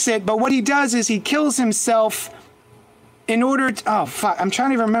and fix it. But what he does is he kills himself in order to, oh fuck, I'm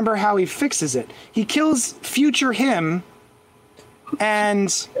trying to remember how he fixes it. He kills future him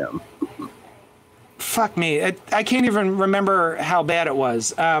and fuck me, I can't even remember how bad it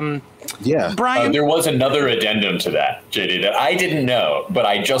was. Brian? There was another addendum to that, JD, that I didn't know, but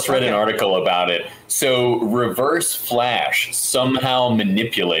I just read an article about it. So Reverse Flash somehow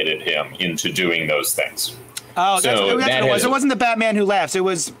manipulated him into doing those things. Oh, that's what it was. It wasn't the Batman Who Laughs. It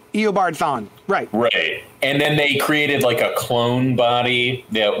was Eobard Thawne. Right. Right. And then they created like a clone body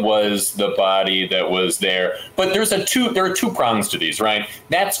that was the body that was there. But there are two prongs to these, right?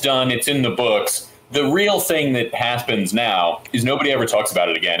 That's done. It's in the books. The real thing that happens now is nobody ever talks about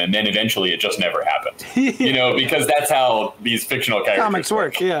it again. And then eventually it just never happened. You know, because that's how these fictional characters comics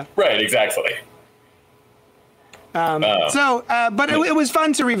work. Yeah. Right. Exactly. But it was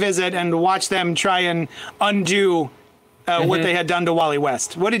fun to revisit and watch them try and undo what they had done to Wally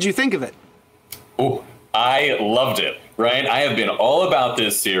West. What did you think of it? Oh, I loved it, right? I have been all about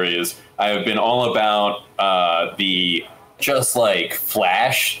this series. I have been all about the just like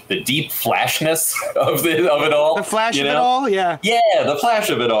flash, the deep flashness of it all. The flash of it all, yeah. Yeah, the flash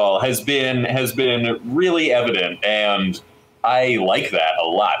of it all has been really evident, and I like that a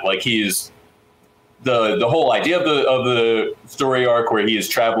lot. Like he's the whole idea of the story arc where he is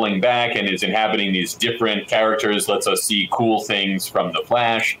traveling back and is inhabiting these different characters lets us see cool things from the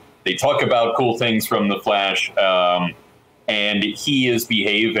Flash. They talk about cool things from the Flash, and he is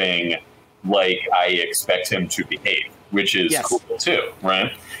behaving like I expect him to behave, which is cool too,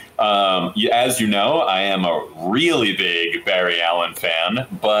 right? As you know, I am a really big Barry Allen fan,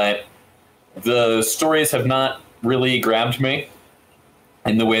 but the stories have not really grabbed me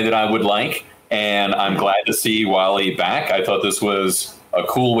in the way that I would like. And I'm glad to see Wally back. I thought this was a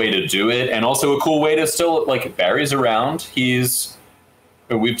cool way to do it, and also a cool way to still, like, Barry's around.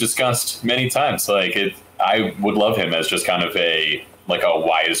 We've discussed many times, like, I would love him as just kind of a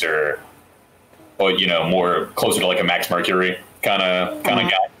wiser, or, you know, more closer to like a Max Mercury kind of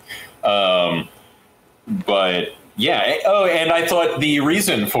guy. But yeah. Oh, and I thought the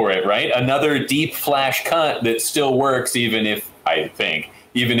reason for it, right? Another deep Flash cut that still works, even if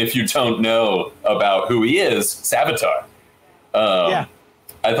you don't know about who he is, Savitar. I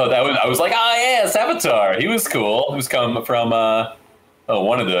thought I was like, oh yeah, Savitar. He was cool. He was come from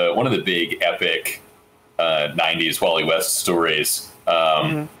one of the big epic 90s Wally West stories.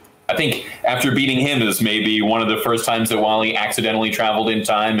 I think after beating him is maybe one of the first times that Wally accidentally traveled in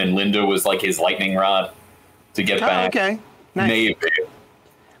time, and Linda was like his lightning rod to get back. Okay, nice. Maybe.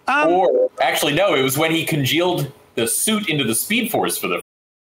 Or actually, no, it was when he congealed the suit into the Speed Force for the.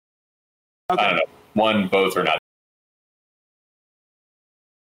 Okay. I don't know. One, both, or not.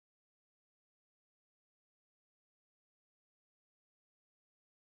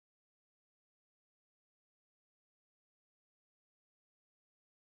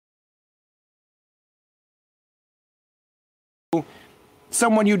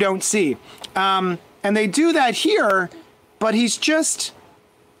 Someone you don't see. And they do that here, but he's just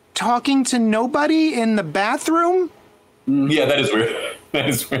talking to nobody in the bathroom. Yeah, that is weird. That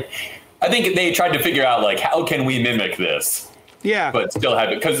is weird. I think they tried to figure out, like, how can we mimic this? Yeah. But still have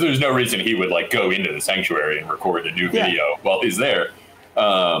it, because there's no reason he would, like, go into the sanctuary and record a new video while he's there.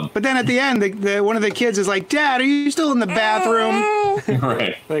 But then at the end, one of the kids is like, Dad, are you still in the bathroom?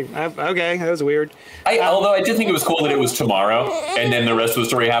 Right. Like, okay, that was weird. Although I did think it was cool that it was tomorrow, and then the rest of the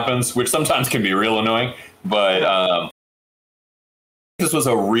story happens, which sometimes can be real annoying. But this was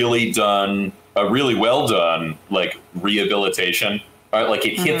a really well done, like, rehabilitation. Right? Like,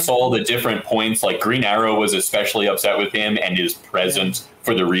 it hits all the different points. Like, Green Arrow was especially upset with him and is present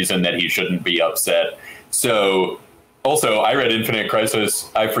for the reason that he shouldn't be upset. So, also, I read Infinite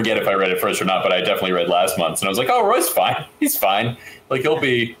Crisis. I forget if I read it first or not, but I definitely read last month. And I was like, oh, Roy's fine. He's fine. Like,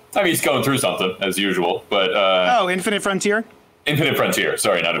 he's going through something, as usual. But Infinite Frontier? Infinite Frontier.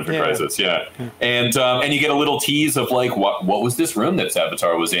 Sorry, not Infinite Crisis. Yeah. And you get a little tease of like, what was this room that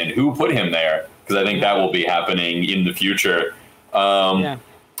Savitar was in? Who put him there? Because I think that will be happening in the future.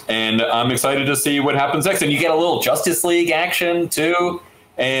 And I'm excited to see what happens next. And you get a little Justice League action too.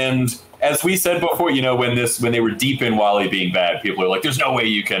 And as we said before, you know, when they were deep in Wally being bad, people are like, there's no way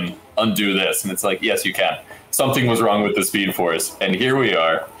you can undo this. And it's like, yes, you can. Something was wrong with the Speed Force. And here we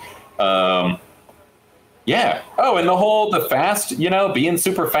are. Yeah. Oh, and the fast, you know, being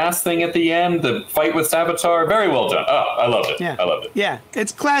super fast thing at the end, the fight with Savitar, very well done. Oh, I loved it. Yeah. I loved it. Yeah.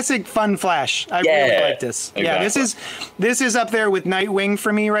 It's classic fun Flash. I really like this. Exactly. Yeah, this is up there with Nightwing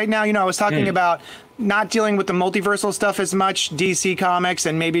for me right now. You know, I was talking about not dealing with the multiversal stuff as much, DC Comics,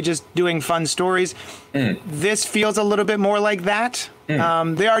 and maybe just doing fun stories. This feels a little bit more like that. They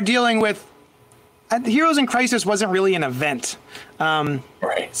are dealing with Heroes in Crisis wasn't really an event.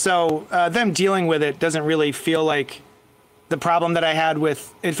 Right. So them dealing with it doesn't really feel like the problem that I had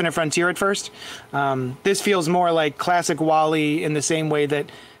with Infinite Frontier at first. This feels more like classic Wally in the same way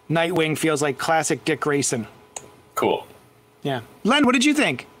that Nightwing feels like classic Dick Grayson. Cool. Yeah. Len, what did you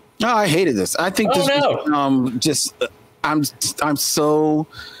think? No, I hated this. I think I'm so,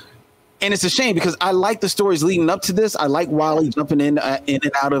 and it's a shame because I like the stories leading up to this. I like Wally jumping in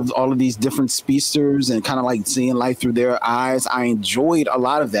and out of all of these different speedsters and kind of like seeing life through their eyes. I enjoyed a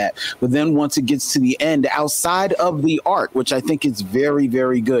lot of that. But then once it gets to the end, outside of the art, which I think is very,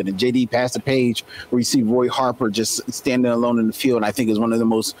 very good, and JD passed a page where you see Roy Harper just standing alone in the field, I think is one of the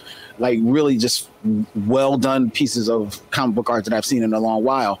most like really just well done pieces of comic book art that I've seen in a long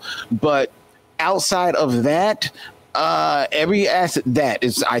while. But outside of that, every asset that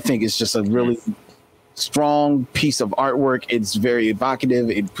is, I think, is just a really strong piece of artwork. It's very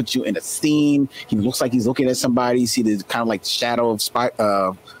evocative. It puts you in a scene. He looks like he's looking at somebody. You see the kind of like shadow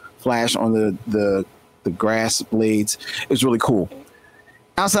of Flash on the grass blades. It's really cool.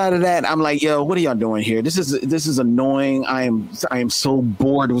 Outside of that, I'm like, yo, what are y'all doing here? This is annoying. I am so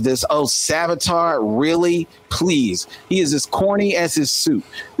bored with this. Oh, Savitar, really? Please. He is as corny as his suit.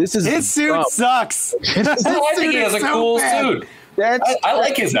 His suit sucks. I think he has a cool suit. I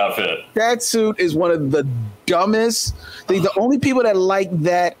like his outfit. That suit is one of the dumbest. The only people that like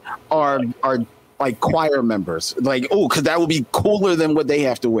that are like choir members, like, oh, because that would be cooler than what they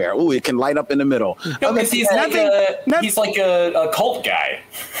have to wear. Oh, it can light up in the middle. No, he's like a cult guy.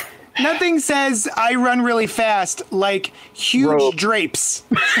 Nothing says I run really fast like huge drapes.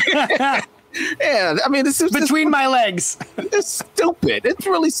 Yeah, I mean, this is between my legs. It's stupid. It's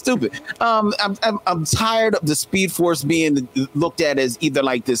really stupid. I'm tired of the Speed Force being looked at as either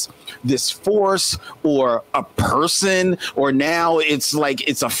like this force or a person, or now it's like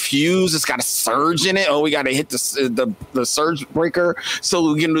it's a fuse. It's got a surge in it. Oh, we got to hit the surge breaker.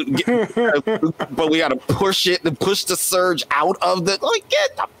 So but we got to push the surge out of the. Like,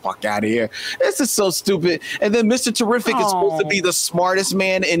 get the fuck out of here. This is so stupid. And then Mr. Terrific is supposed to be the smartest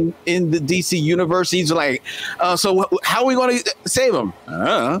man in the DC universe. He's like, so how are we going to save him?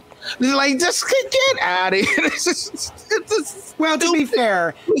 He's like, just get out of here. Well, to be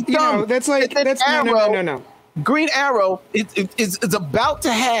fair, you know, that's no. Green Arrow is about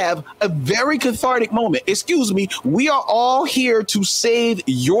to have a very cathartic moment. Excuse me, we are all here to save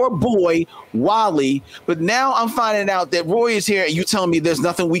your boy Wally, but now I'm finding out that Roy is here and you telling me there's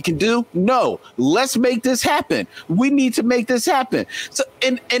nothing we can do? No, let's make this happen. We need to make this happen. So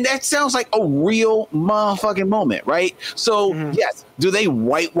and that sounds like a real motherfucking moment, right? So yes, do they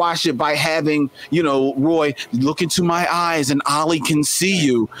whitewash it by having, you know, Roy, look into my eyes and Ollie can see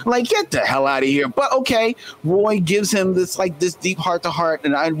you? Like, get the hell out of here. But okay, Roy gives him this deep heart to heart,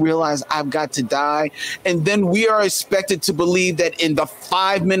 and I realize I've got to die. And then we are expected to believe that in the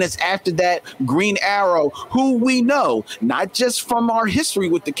 5 minutes after that, Green Arrow, who we know, not just from our history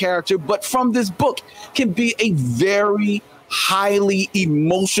with the character, but from this book, can be a very highly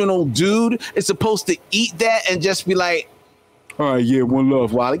emotional dude, is supposed to eat that and just be like, all right, yeah, one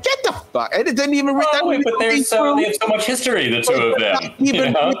love, Wally. Get the fuck. And it didn't even. They have so much history, the two of them.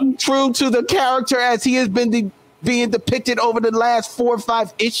 Even true to the character as he has been being depicted over the last 4 or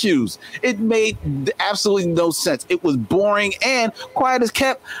 5 issues. It made absolutely no sense. It was boring and quiet as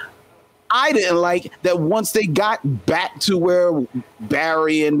kept. I didn't like that once they got back to where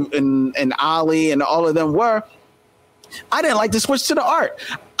Barry and Ollie and all of them were. I didn't like the switch to the art.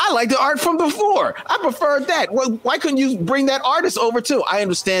 I I like the art from before. I preferred that. Why couldn't you bring that artist over too? I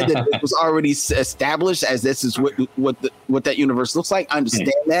understand that it was already established as this is what that universe looks like. I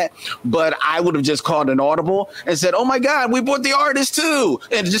understand that, but I would have just called an audible and said, "Oh my God, we brought the artist too,"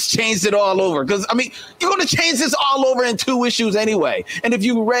 and just changed it all over. Because I mean, you're going to change this all over in 2 issues anyway. And if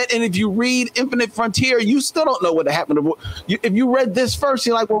you read Infinite Frontier, you still don't know what happened to Roy. If you read this first,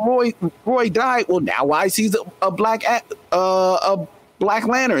 you're like, "Well, Roy died. Well, now why is he a Black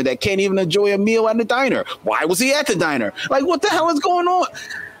Lantern that can't even enjoy a meal at the diner? Why was he at the diner? Like, what the hell is going on?"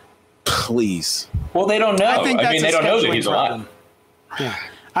 Please. Well, they don't know. I think that's mean, they don't know that he's alive. Yeah.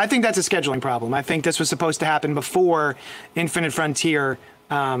 I think that's a scheduling problem. I think this was supposed to happen before Infinite Frontier,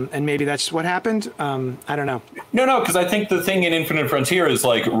 and maybe that's what happened. I don't know. No, because I think the thing in Infinite Frontier is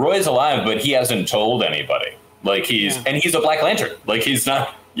like Roy's alive, but he hasn't told anybody. Like he's a Black Lantern. Like he's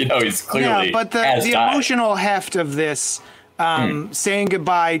not, he's clearly. Yeah, but the emotional heft of this, saying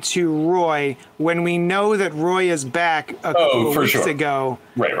goodbye to Roy when we know that Roy is back a couple of weeks ago.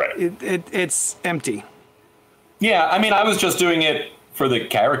 Right. It's empty. Yeah, I mean, I was just doing it for the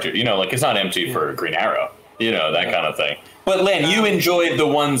character. Like it's not empty for Green Arrow. That kind of thing. But Len, you enjoyed the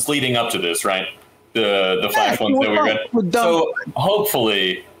ones leading up to this, right? The Flash ones that we read. So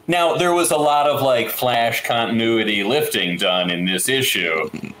hopefully. Now, there was a lot of like Flash continuity lifting done in this issue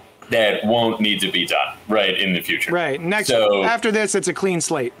that won't need to be done in the future. Right. After this, it's a clean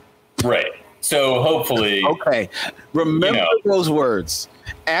slate. Right. So hopefully. Okay. Remember those words.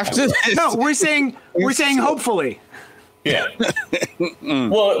 After this. No, we're saying hopefully. Yeah.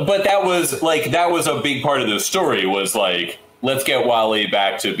 Well, but that was a big part of the story was like, let's get Wally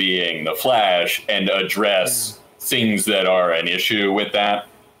back to being the Flash and address things that are an issue with that.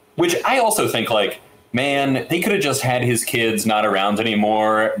 Which I also think, like, man, they could have just had his kids not around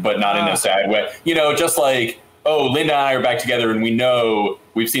anymore, but not in a sad way. Just like, oh, Linda and I are back together, and we know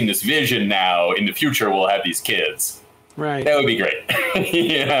we've seen this vision now. In the future, we'll have these kids. Right. That would be great.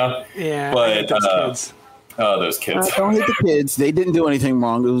 Yeah. But those kids. Oh, those kids. Don't hate the kids. They didn't do anything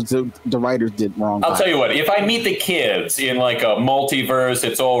wrong. It was the writers did wrong. I'll tell you what, if I meet the kids in like a multiverse,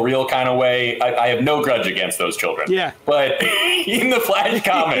 it's all real kind of way, I have no grudge against those children. Yeah. But in the Flash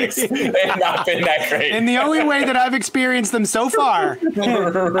comics, they have not been that great. In the only way that I've experienced them so far,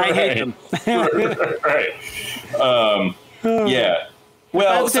 I hate them. Right. Yeah. Well,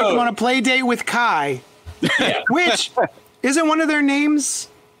 I would take them on a play date with Kai, which isn't one of their names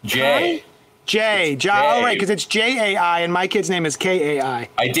Jay. Jay. Oh, right, because it's J-A-I, and my kid's name is K-A-I.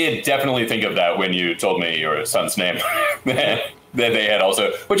 I did definitely think of that when you told me your son's name that they had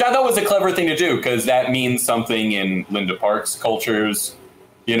also, which I thought was a clever thing to do, because that means something in Linda Park's cultures.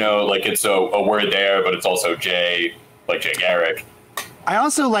 Like it's a word there, but it's also Jay, like Jay Garrick. I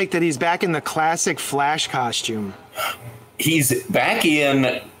also like that he's back in the classic Flash costume. He's back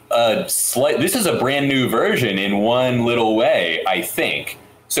in this is a brand new version in one little way, I think.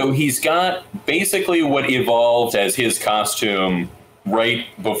 So he's got basically what evolved as his costume right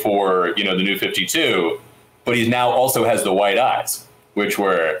before, the New 52, but he now also has the white eyes, which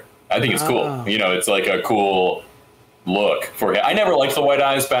I think it's cool. It's like a cool look for him. I never liked the white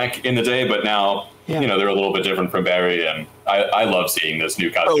eyes back in the day, but now, they're a little bit different from Barry, and I love seeing this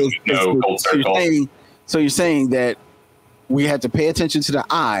new costume with no gold circle. So you're saying that we have to pay attention to the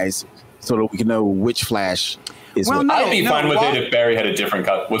eyes so that we can know which Flash is. Well, no, I'd be fine with it if Barry had a different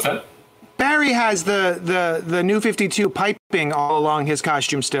cut. What's that? Barry has the New 52 piping all along his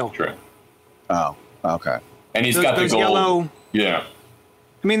costume still. True. Oh, okay. And he's got the gold. Yellow. Yeah.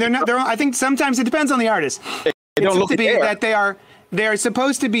 I mean, they're not. I think sometimes it depends on the artist. They don't look to be there. that they're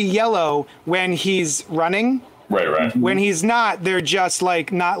supposed to be yellow when he's running. Right. When he's not, they're just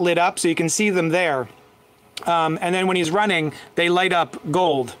like not lit up, so you can see them there. And then when he's running, they light up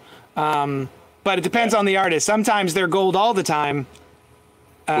gold. But it depends on the artist. Sometimes they're gold all the time.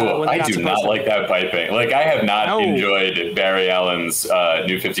 I do not like that piping. Like, I have not enjoyed Barry Allen's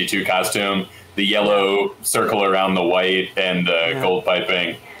New 52 costume. The yellow circle around the white and the gold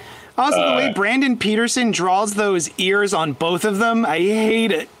piping. Also, the way Brandon Peterson draws those ears on both of them, I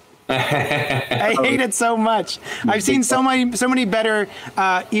hate it. I hate it so much. I've seen so many better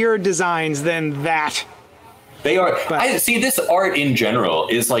ear designs than that. They are. I see this art in general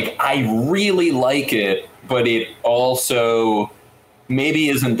is like, I really like it, but it also maybe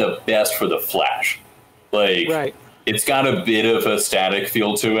isn't the best for the Flash. Like, it's got a bit of a static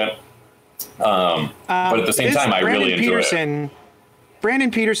feel to it. But at the same time, I really enjoy it.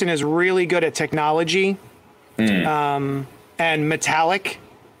 Brandon Peterson is really good at technology and metallic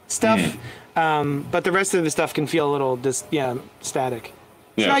stuff. But the rest of the stuff can feel a little static.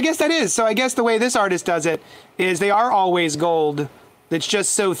 Yeah. So I guess that is. So I guess the way this artist does it is they are always gold, that's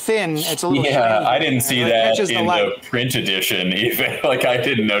just so thin. It's a little Yeah, shiny. I didn't see It that catches in light. the print edition even. Like I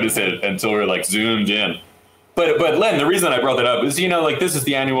didn't notice it until we were like zoomed in. But Len, the reason I brought that up is, like this is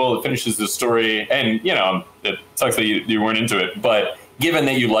the annual, it finishes the story, and it sucks that you weren't into it. But given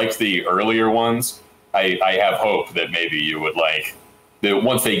that you liked the earlier ones, I have hope that maybe you would like that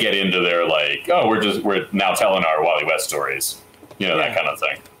once they get into their like, oh, we're now telling our Wally West stories, that kind of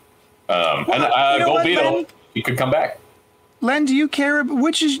thing. Gold Beetle, Len? he could come back. Len, do you care?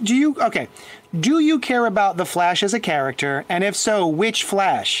 Do you care about the Flash as a character? And if so, which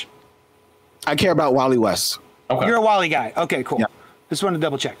Flash? I care about Wally West. Okay. You're a Wally guy. Okay, cool. Yeah. Just wanted to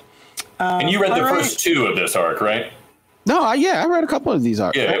double check. And you read the all right. first two of this arc, right? No, I read a couple of these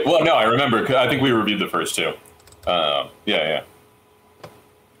arcs. Yeah. Well, no, I remember. I think we reviewed the first two. Yeah.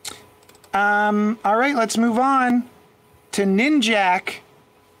 All right, let's move on to Ninjak,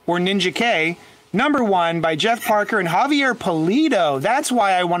 or Ninja K, #1 by Jeff Parker and Javier Pulido. That's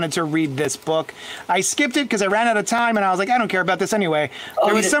why I wanted to read this book. I skipped it because I ran out of time, and I was like, I don't care about this anyway.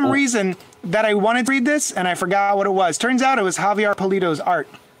 There was some reason that I wanted to read this, and I forgot what it was. Turns out it was Javier Pulido's art.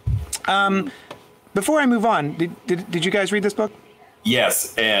 Before I move on, did you guys read this book?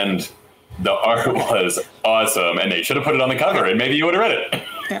 Yes, and the art was awesome, and they should have put it on the cover, and maybe you would have read it.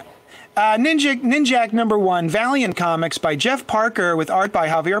 Ninjak #1, Valiant Comics by Jeff Parker with art by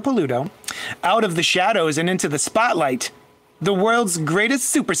Javier Pulido. Out of the shadows and into the spotlight, the world's greatest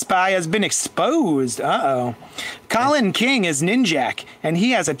super spy has been exposed. Uh-oh. Colin King is Ninjak, and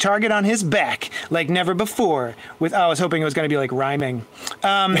he has a target on his back like never before. I was hoping it was going to be like rhyming.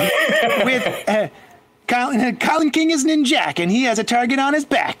 Colin King is Ninjak, and he has a target on his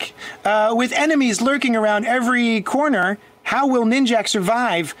back. With enemies lurking around every corner, how will Ninjak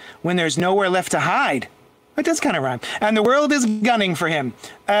survive when there's nowhere left to hide? That does kind of rhyme. And the world is gunning for him.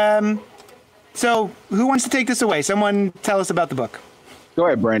 So who wants to take this away? Someone tell us about the book. Go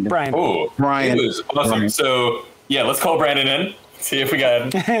ahead, Brandon. Brian. Oh, Brian. It was awesome. Brian. So, yeah, let's call Brandon in. See if we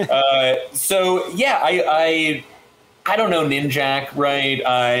got him. I don't know Ninjak, right?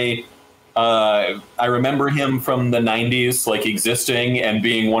 I remember him from the 90s, like existing and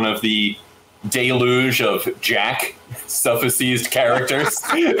being one of the deluge of Jack suffused characters.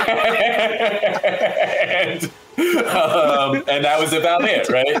 And that was about it,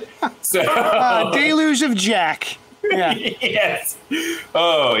 right? So Deluge of Jack. Yeah. Yes.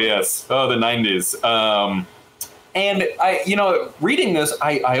 Oh, yes. Oh, the 90s. And reading this,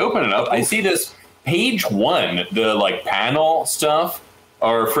 I open it up. I see this page 1, the like panel stuff.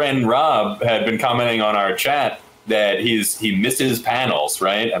 Our friend Rob had been commenting on our chat that he misses panels,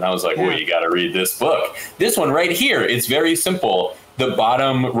 right? And I was like, well, you got to read this book. This one right here, it's very simple. The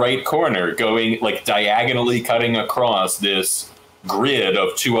bottom right corner going like diagonally cutting across this grid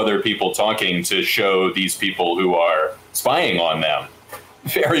of 2 other people talking to show these people who are spying on them.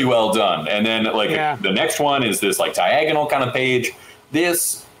 Very well done. And then the next one is this like diagonal kind of page.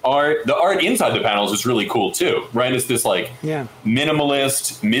 The art inside the panels is really cool too, right? It's this like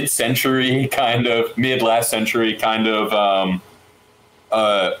minimalist, mid-century kind of, mid-last century kind of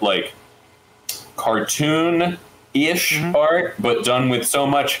like cartoon-ish art, but done with so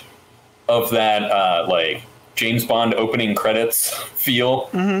much of that like James Bond opening credits feel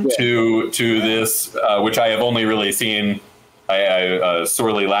to this, which I have only really seen. I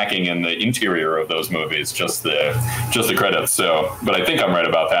sorely lacking in the interior of those movies, just the credits. So, but I think I'm right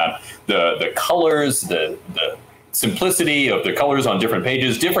about that. The colors, the simplicity of the colors on different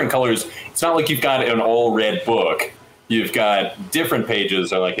pages, different colors. It's not like you've got an all red book. You've got different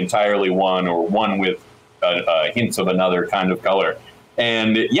pages are like entirely one or one with hints of another kind of color.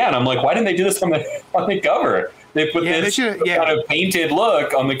 And and I'm like, why didn't they do this on the cover? They put this kind of painted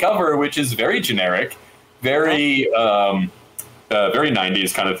look on the cover, which is very generic, very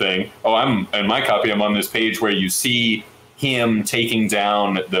 90s kind of thing. Oh, in my copy, I'm on this page where you see him taking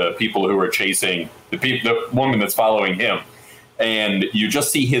down the people who are chasing the woman that's following him. And you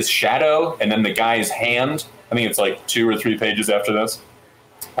just see his shadow and then the guy's hand. I think it's like 2 or 3 pages after this.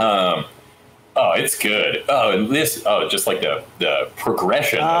 Oh, it's good. Oh, and this, just like the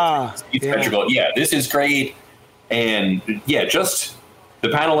progression. This is great. And just the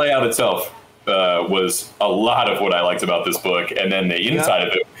panel layout itself was a lot of what I liked about this book, and then the inside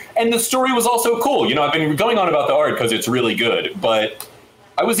of it. And the story was also cool. I've been going on about the art because it's really good, but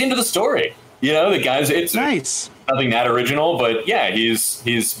I was into the story. The guys, it's nice. Nothing that original, but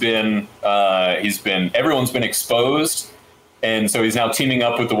he's been everyone's been exposed, and so he's now teaming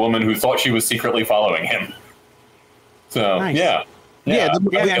up with the woman who thought she was secretly following him. So nice.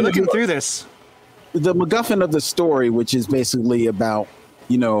 I'm looking through this. The MacGuffin of the story, which is basically about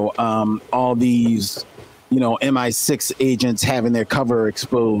all these MI6 agents having their cover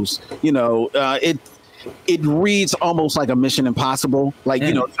exposed. It reads almost like a Mission Impossible. Like,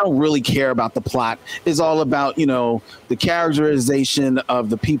 you don't really care about the plot. It's all about, the characterization of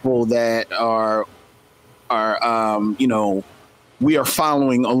the people that are we are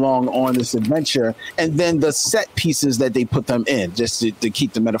following along on this adventure, and then the set pieces that they put them in, just to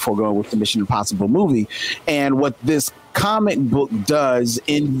keep the metaphor going with the Mission Impossible movie. And what this comic book does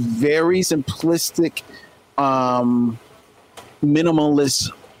in very simplistic,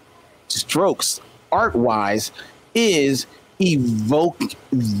 minimalist strokes, art-wise, is evoke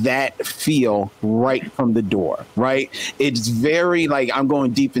that feel right from the door, right? It's very, like, I'm going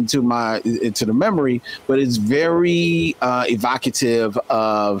deep into the memory, but it's very evocative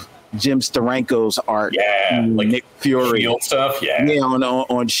of Jim Steranko's art. Yeah, like Nick Fury Shield stuff. Yeah,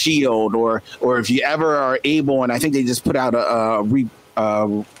 on Shield, or if you ever are able, and I think they just put out a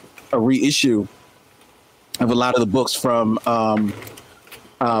reissue of a lot of the books from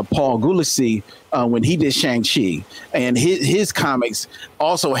Paul Gulacy when he did Shang-Chi, and his comics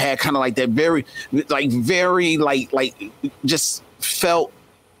also had kind of like that very just felt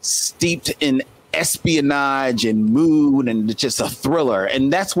steeped in espionage and mood and just a thriller.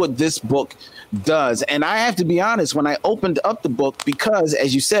 And that's what this book does. And I have to be honest, when I opened up the book, because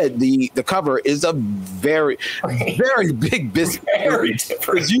as you said, the cover is a very, very big business. Very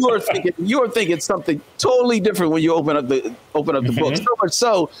different. Because you are thinking something totally different when you open up the book. So much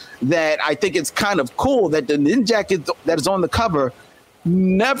so that I think it's kind of cool that the Ninjak that is on the cover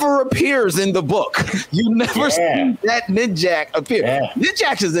never appears in the book. You never see that Ninjak appear. Yeah.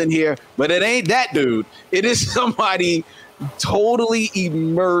 Ninjak is in here, but it ain't that dude. It is somebody totally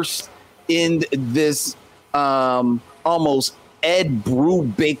immersed in this almost Ed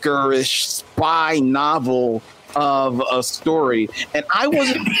Brubaker-ish spy novel of a story. And I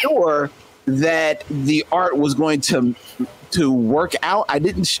wasn't sure that the art was going to work out. I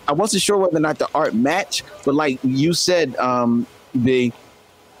wasn't sure whether or not the art matched, but like you said,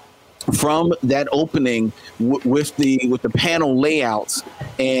 from that opening with the panel layouts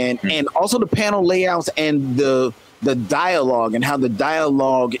and also the panel layouts and the dialogue and how the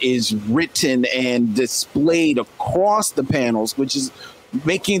dialogue is written and displayed across the panels, which is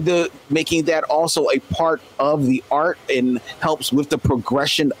making that also a part of the art and helps with the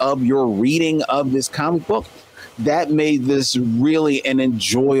progression of your reading of this comic book. That made this really an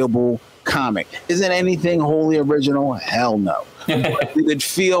enjoyable comic. Isn't anything wholly original? Hell no. But did it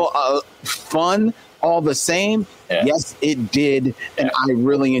feel fun all the same? Yeah. Yes, it did. And I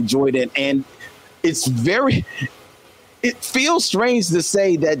really enjoyed it. And it feels strange to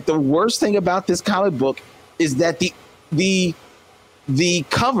say that the worst thing about this comic book is that the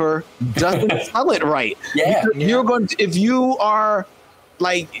cover doesn't tell it right. Yeah. You're going to, if you look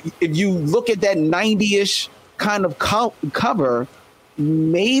at that 90-ish kind of cover,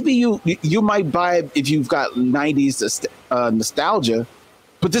 maybe you might buy it if you've got 90s nostalgia,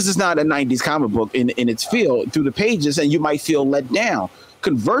 but this is not a 90s comic book in its feel through the pages, and you might feel let down.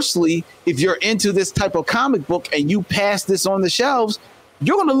 Conversely, if you're into this type of comic book and you pass this on the shelves,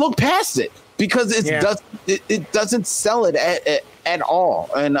 you're going to look past it because it doesn't sell it at all.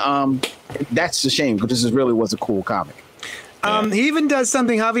 And that's a shame, because this really was a cool comic. He even does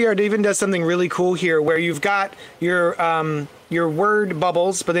something, Javier even does something really cool here, where you've got your word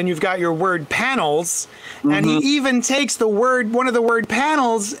bubbles, but then you've got your word panels, and he even takes one of the word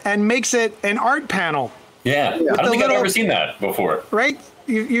panels and makes it an art panel. Yeah, I don't think I've ever seen that before. Right?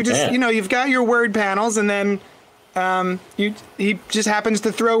 You just you've got your word panels, and then he just happens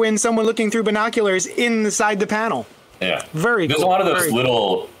to throw in someone looking through binoculars inside the panel. Yeah, very cool. There's a lot of those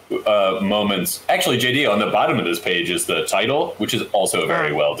little moments. Actually, JD, on the bottom of this page is the title, which is also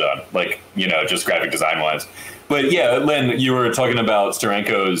very well done. Like, just graphic design wise. But yeah, Lynn, you were talking about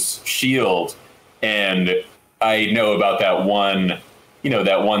Steranko's Shield, and I know about that one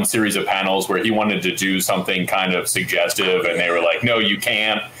series of panels where he wanted to do something kind of suggestive, and they were like, no, you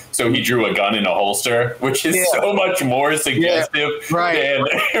can't. So he drew a gun in a holster, which is so much more suggestive. Yeah, right.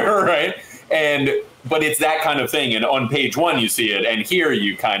 Right. But it's that kind of thing. And on page 1, you see it. And here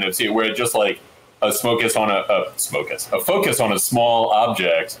you kind of see it where it's just like a focus on a small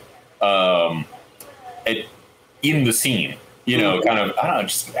object in the scene, kind of, I don't know,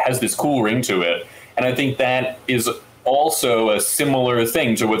 just has this cool ring to it. And I think that is also a similar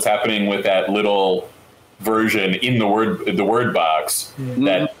thing to what's happening with that little version in the word box,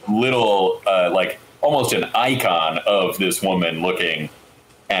 that little, like almost an icon of this woman looking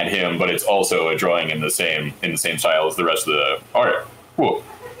at him, but it's also a drawing in the same style as the rest of the art. Cool.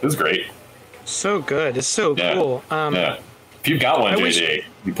 This is great. So good. It's so cool. If you've got one, JJ,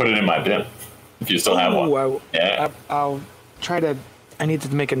 you put it in my bin. if you still have one. Yeah. I'll try to. I need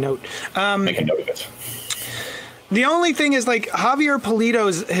to make a note. Make a note of it. The only thing is, like, Javier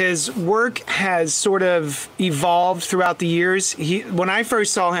Pulido's, his work has sort of evolved throughout the years. When I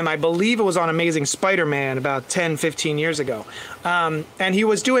first saw him, I believe it was on Amazing Spider-Man about 10, 15 years ago. And he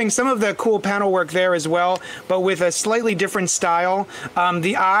was doing some of the cool panel work there as well, but with a slightly different style.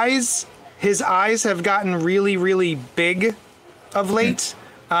 His eyes have gotten really, really big of late.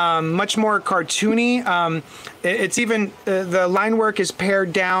 Much more cartoony. It's even the line work is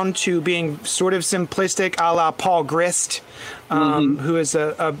pared down to being sort of simplistic, a la Paul Grist, who is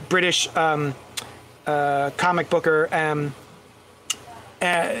a British comic booker.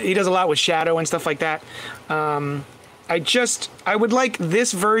 He does a lot with shadow and stuff like that. I would like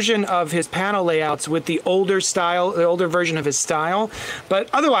this version of his panel layouts with the older style, the older version of his style. But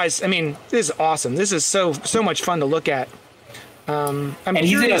otherwise, I mean, this is awesome. This is so much fun to look at. And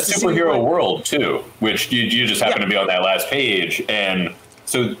he's in a superhero world too, which you just happen to be on that last page, and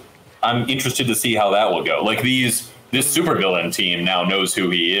so I'm interested to see how that will go. Like this supervillain team now knows who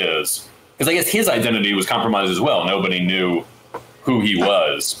he is, because I guess his identity was compromised as well. Nobody knew who he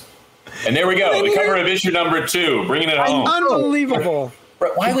was, and there we go. The cover of issue number 2, bringing it home. Unbelievable.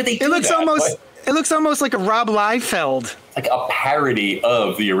 Why would they do that? It looks almost like a Rob Liefeld, like a parody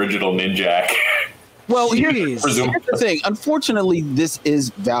of the original Ninjak. Well, here's the thing. Unfortunately, this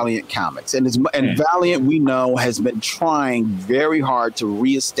is Valiant Comics, and Valiant, we know, has been trying very hard to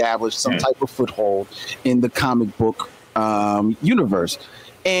reestablish some type of foothold in the comic book universe.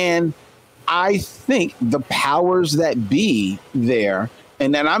 And I think the powers that be there,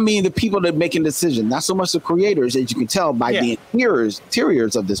 and then I mean the people that are making decisions, not so much the creators, as you can tell by the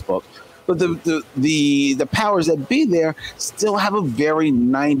interiors of this book, but the powers that be there still have a very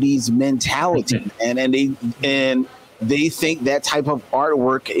 90s mentality, and they think that type of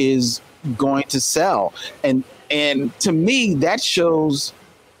artwork is going to sell, and to me that shows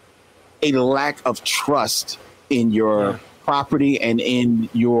a lack of trust in your property and in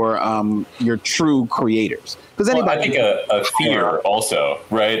your true creators. Because I think a fear also,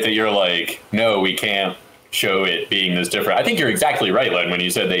 right? That you're like, no, we can't show it being this different. I think you're exactly right, Len, when you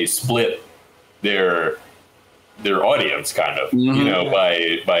said they split their audience kind of,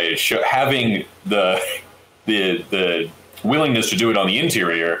 by having the willingness to do it on the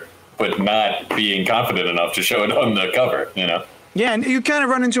interior, but not being confident enough to show it on the cover, Yeah, and you kind of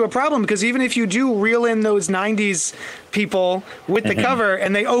run into a problem, because even if you do reel in those 90s people with the cover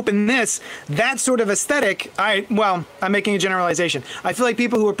and they open this, that sort of aesthetic, I'm making a generalization. I feel like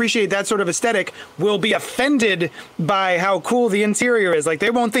people who appreciate that sort of aesthetic will be offended by how cool the interior is. Like, they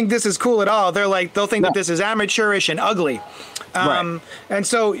won't think this is cool at all. They'll think that this is amateurish and ugly. And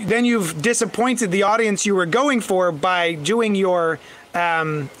so then you've disappointed the audience you were going for by doing your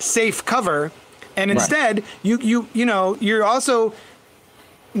safe cover. And instead, you're also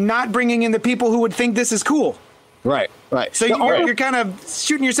not bringing in the people who would think this is cool. Right. So you're kind of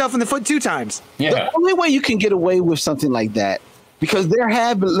shooting yourself in the foot 2 times. Yeah. The only way you can get away with something like that, because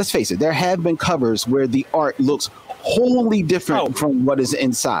let's face it, there have been covers where the art looks wholly different from what is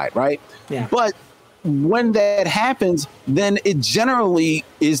inside, right? Yeah. But when that happens, then it generally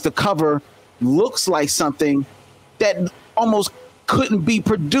is the cover looks like something that almost couldn't be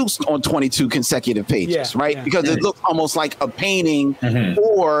produced on 22 consecutive pages, right? Yeah. Because it looks almost like a painting,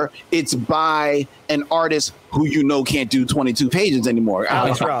 or it's by an artist who can't do 22 pages anymore.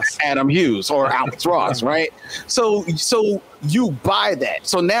 Alex Ross. Adam Hughes or Alex Ross, right? So you buy that.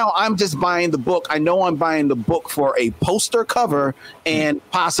 So now I'm just buying the book. I know I'm buying the book for a poster cover and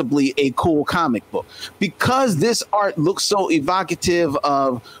possibly a cool comic book. Because this art looks so evocative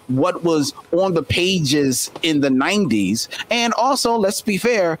of what was on the pages in the 90s, and also, let's be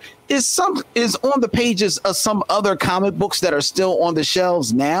fair, is on the pages of some other comic books that are still on the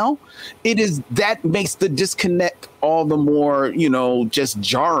shelves now. That makes the disconnect all the more, just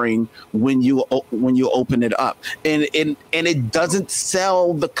jarring when you open it up, and it doesn't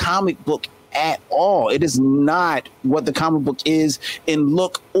sell the comic book at all. It is not what the comic book is in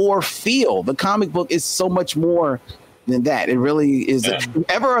look or feel. The comic book is so much more than that. It really is.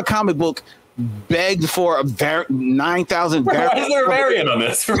 Ever a comic book begged for a 9,000 Why is there a variant on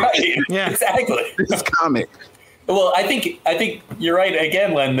this? Right. Yeah, exactly. This comic. Well, I think you're right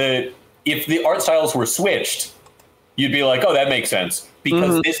again, Len, that if the art styles were switched, you'd be like, oh, that makes sense,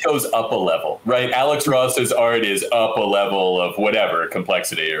 because this goes up a level, right? Alex Ross's art is up a level of whatever,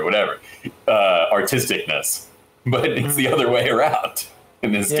 complexity or whatever, artisticness, but it's the other way around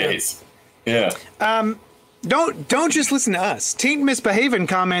in this case. Yeah. Don't just listen to us. Taint Misbehavin'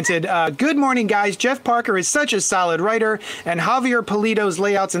 commented, good morning, guys. Jeff Parker is such a solid writer, and Javier Pulido's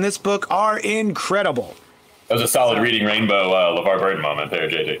layouts in this book are incredible. That was a solid reading Rainbow LeVar Burton moment there,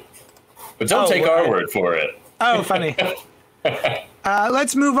 JD. But don't take our word for it. Oh, funny.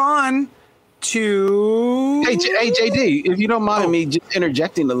 Let's move on to... Hey, JD, if you don't mind me just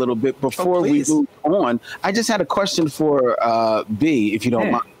interjecting a little bit before we move on, I just had a question for B, if you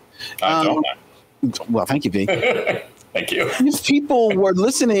don't mind. I don't mind. Well, thank you, B. Thank you. If people were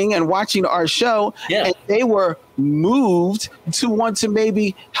listening and watching our show, and they were moved to want to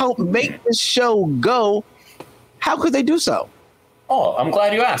maybe help make this show go, how could they do so? Oh, I'm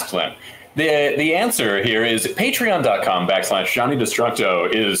glad you asked, Lynn. The answer here is patreon.com/Johnny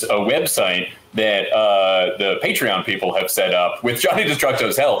Destructo is a website that the Patreon people have set up with Johnny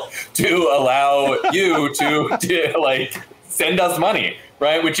Destructo's help to allow you to like send us money,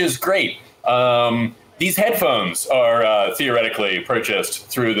 right? Which is great. These headphones are theoretically purchased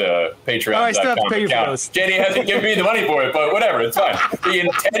through the Patreon.com I still have to pay you account. for those. JD hasn't given me the money for it, but whatever, it's fine. The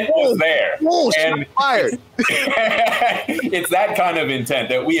intent was there. And fired. It's that kind of intent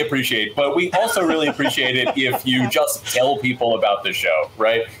that we appreciate, but we also really appreciate it if you just tell people about the show,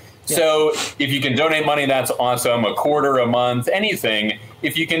 right? Yeah. So if you can donate money, that's awesome. A quarter a month, anything.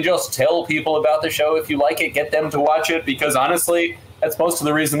 If you can just tell people about the show, if you like it, get them to watch it, because honestly, that's most of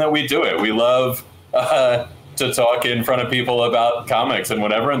the reason that we do it. We love to talk in front of people about comics and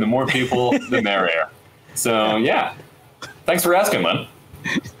whatever, and the more people, the merrier. So, yeah. Thanks for asking, Lynn.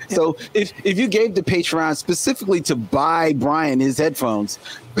 So if you gave the Patreon specifically to buy Brian his headphones,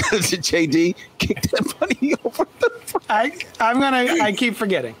 to JD, kick that money over the I keep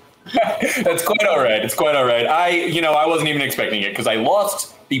forgetting. That's quite all right. It's quite all right. I wasn't even expecting it because I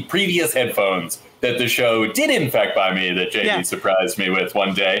lost the previous headphones that the show did in fact buy me that JD surprised me with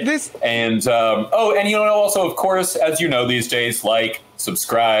one day. And also, of course, as you know these days, like,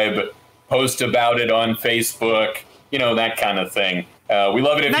 subscribe, post about it on Facebook, that kind of thing. We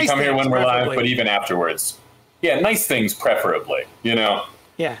love it if you come here when we're live, but even afterwards. Yeah, nice things preferably, Yeah.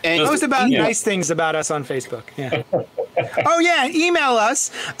 And post about nice things about us on Facebook. Yeah. Oh, yeah. Email us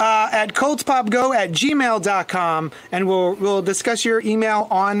at cultpopgo@gmail.com, and we'll discuss your email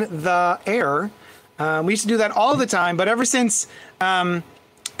on the air. We used to do that all the time, but ever since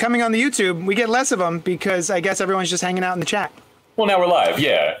coming on the YouTube, we get less of them because I guess everyone's just hanging out in the chat. Well, now we're live,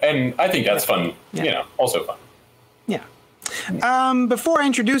 yeah. And I think that's fun, also fun. Yeah. Before I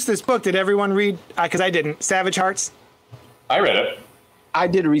introduce this book, did everyone read, because I didn't, Savage Hearts? I read it. I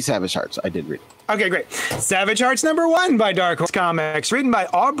did read Savage Hearts. I did read it. Okay, great. Savage Hearts #1 by Dark Horse Comics, written by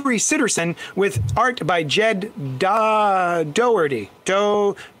Aubrey Sitterson with art by Jed Doherty.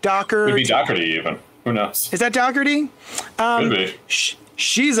 Doherty. Could be Doherty even. Who knows? Is that Doherty? Could be.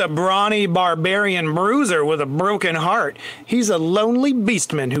 She's a brawny barbarian bruiser with a broken heart. He's a lonely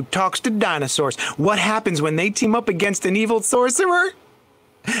beastman who talks to dinosaurs. What happens when they team up against an evil sorcerer?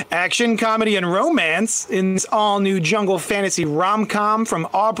 Action, comedy, and romance in this all-new jungle fantasy rom-com from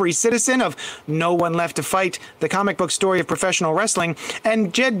Aubrey Sitterson of No One Left to Fight, the comic book story of professional wrestling,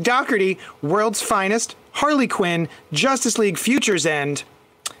 and Jed Doherty, World's Finest, Harley Quinn, Justice League Future's End.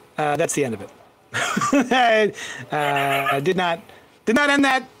 That's the end of it. I did not end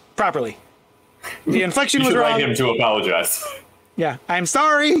that properly. The inflection was wrong. You should write him to apologize. Yeah, I'm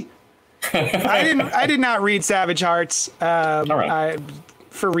sorry. I did not read Savage Hearts. All right.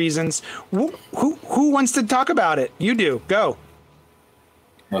 For reasons. Who wants to talk about it? You do. Go.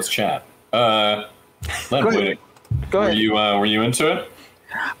 Let's chat. Len, Go ahead. Were you into it?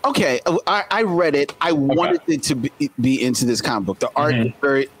 Okay, I read it. I wanted it to be into this comic book. The art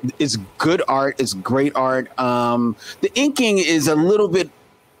is good art. It's great art. The inking is a little bit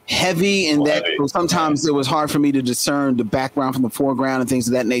heavy in that sometimes it was hard for me to discern the background from the foreground and things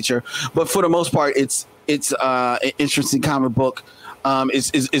of that nature. But for the most part, it's an interesting comic book.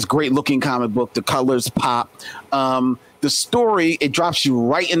 It's great looking comic book. The colors pop. The story, it drops you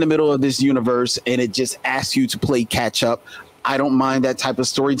right in the middle of this universe, and it just asks you to play catch up. I don't mind that type of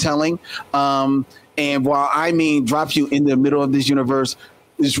storytelling. And while I mean drop you in the middle of this universe,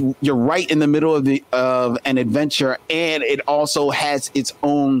 you're right in the middle of an adventure, and it also has its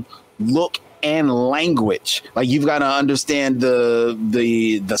own look and language. Like, you've got to understand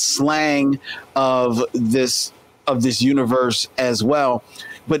the slang of this universe as well.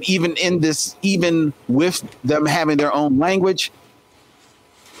 But even in this, even with them having their own language,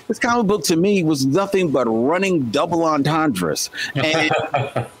 this comic book to me was nothing but running double entendres.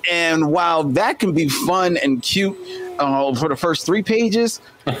 And while that can be fun and cute for the first 3 pages,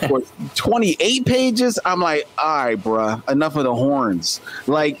 for 28 pages, I'm like, all right, bruh, enough of the horns.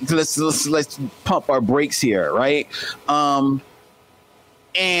 Like, let's pump our brakes here, right?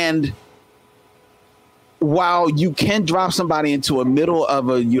 And while you can drop somebody into a middle of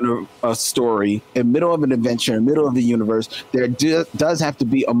a story, a middle of an adventure, a middle of the universe, there does have to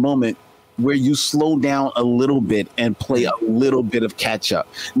be a moment where you slow down a little bit and play a little bit of catch up.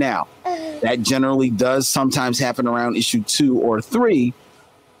 Now, that generally does sometimes happen around issue 2 or 3,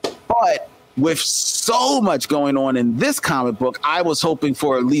 but with so much going on in this comic book, I was hoping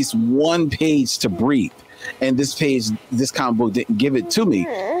for at least 1 page to breathe. And this comic book didn't give it to me.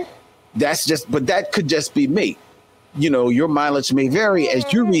 But that could just be me. You know, your mileage may vary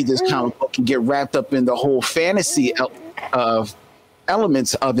as you read this comic book and get wrapped up in the whole fantasy of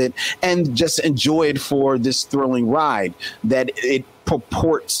elements of it and just enjoy it for this thrilling ride that it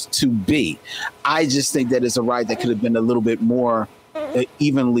purports to be. I just think that it's a ride that could have been a little bit more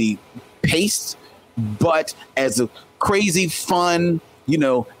evenly paced, but as a crazy, fun,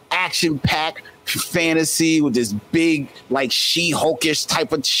 action-packed fantasy with this big, like, She-Hulkish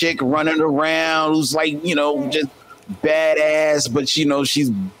type of chick running around who's like, just badass, but she's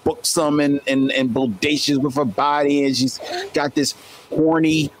buxom and bodacious with her body, and she's got this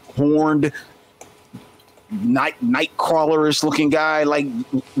horned nightcrawlerish looking guy like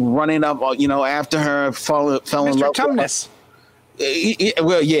running up, after her, fell in Mr. love. Tumnus.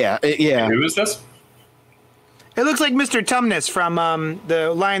 Well, yeah. Who is this? It looks like Mr. Tumnus from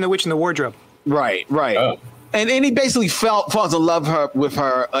The Lion, the Witch, and the Wardrobe. Right. Oh. And he basically falls in love with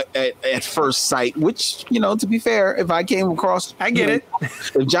her at first sight, which, to be fair, if I came across... I get it.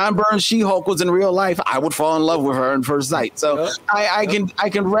 If John Byrne's She-Hulk was in real life, I would fall in love with her at first sight. So I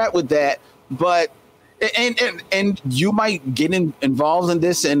can rap with that, but... And you might get involved in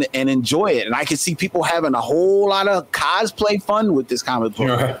this and enjoy it. And I can see people having a whole lot of cosplay fun with this comic book.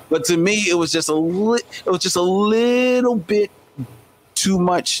 Sure. But to me, it was just a little bit too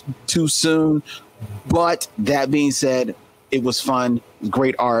much too soon. But that being said, it was fun,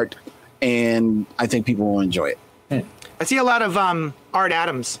 great art, and I think people will enjoy it. I see a lot of Art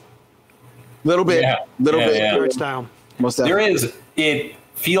Adams. Little bit. Art style. Most definitely. There is. It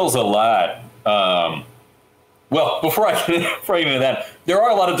feels a lot. Well, before I get into that, there are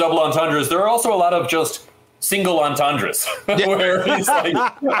a lot of double entendres. There are also a lot of just single entendres, where he's like,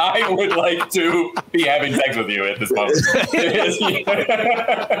 I would like to be having sex with you at this moment.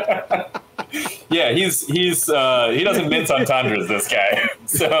 Yeah, he doesn't mince entendres, this guy.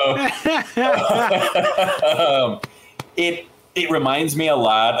 So it reminds me a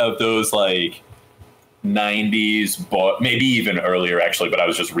lot of those like 90s, but maybe even earlier actually, but I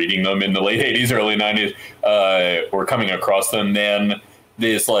was just reading them in the late 80s, early 90s, or coming across them then.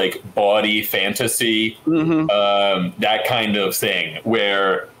 This like bawdy fantasy, that kind of thing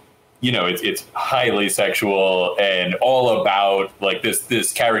where, it's highly sexual and all about like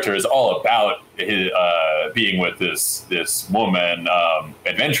this character is all about his, being with this woman,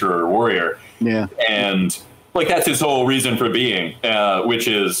 adventurer, warrior. Yeah. And like, that's his whole reason for being, which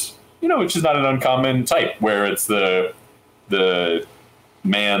is not an uncommon type, where it's the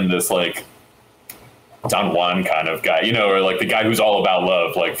man, this like Don Juan kind of guy, or like the guy who's all about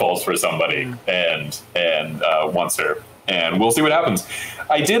love, like falls for somebody and wants her, and we'll see what happens.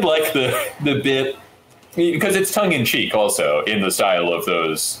 I did like the bit because it's tongue in cheek, also in the style of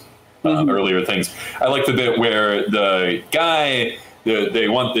those earlier things. I like the bit where the guy they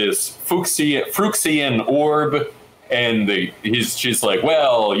want this Phuxian orb. And she's like,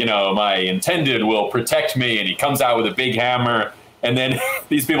 well, my intended will protect me. And he comes out with a big hammer. And then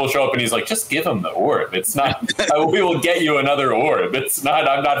these people show up and he's like, just give him the orb. It's not, we will get you another orb. It's not,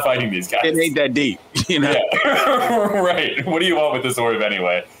 I'm not fighting these guys. It ain't that deep, Yeah. Right. What do you want with this orb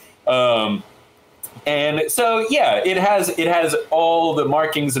anyway? And so, yeah, it has all the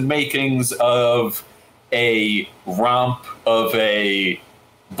markings and makings of a romp, of a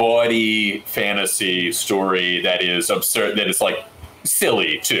bawdy fantasy story that is absurd, that is like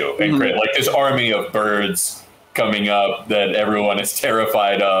silly too, and great. Like this army of birds coming up that everyone is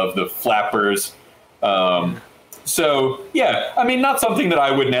terrified of, the flappers. So yeah, I mean, not something that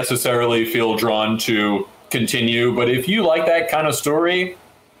I would necessarily feel drawn to continue, but if you like that kind of story,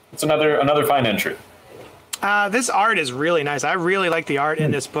 it's another fine entry. This art is really nice. I really like the art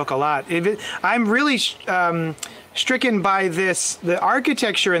in this book a lot. I'm really stricken by the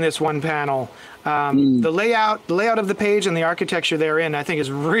architecture in this one panel. The layout of the page and the architecture therein, I think,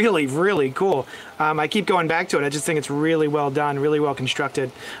 is really, really cool. I keep going back to it. I just think it's really well done, really well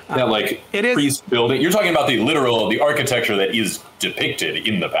constructed. That like it is priest building. You're talking about the architecture that is depicted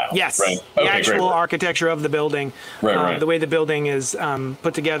in the panel. Yes, right? the Okay, actual great. architecture of the building, Right. the way the building is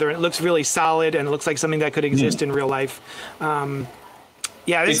put together, and it looks really solid, and it looks like something that could exist in real life.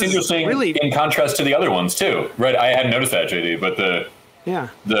 Yeah, this It's is interesting really in contrast to the other ones too, right? I hadn't noticed that, JD, but the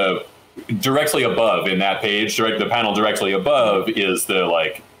directly above in that page, the panel directly above is the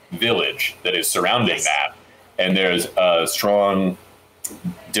like village that is surrounding that, and there's a strong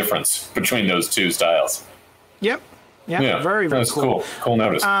difference between those two styles. Yep. Yeah, very, very that's cool. Cool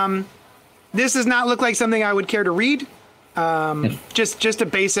notice. This does not look like something I would care to read, just to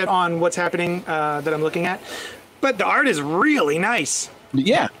base it on what's happening that I'm looking at. But the art is really nice.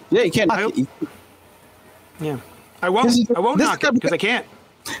 Yeah, you can't. Yeah, I won't knock it because I can't.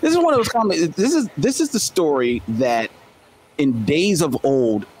 This is one of those comments. This is the story that in days of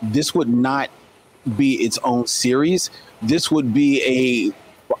old, this would not be its own series. This would be a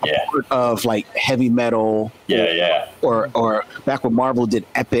part of like heavy metal. Or back when Marvel did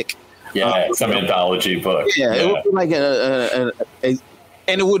Epic. Yeah, some anthology book. Yeah, it would be like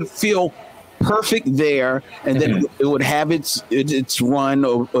and it would feel perfect there, and then it would have its run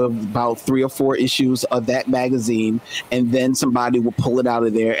of about 3 or 4 issues of that magazine, and then somebody will pull it out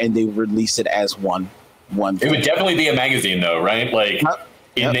of there and they release it as one. It would definitely be a magazine, though, right? Like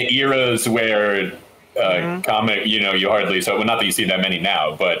in the eras where comic, you hardly well, not that you see that many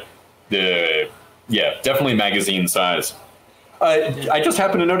now, but definitely magazine size. I just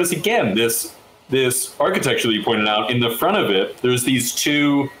happened to notice again this architecture that you pointed out in the front of it. There's these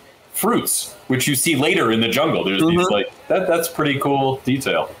 2 fruits, which you see later in the jungle. There's these like that's pretty cool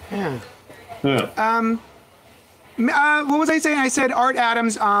detail. Yeah. What was I saying? I said Art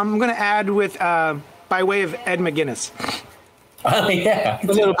Adams. I'm going to add with by way of Ed McGuinness. Oh yeah, a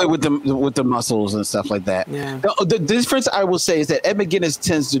little bit with the muscles and stuff like that. Yeah. The difference I will say is that Ed McGuinness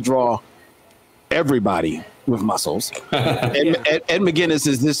tends to draw everybody with muscles. Ed McGuinness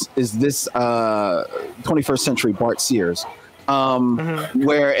is this 21st century Bart Sears.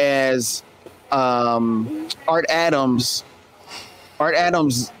 Whereas Art Adams,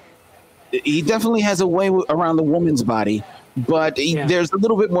 he definitely has a way around the woman's body, but there's a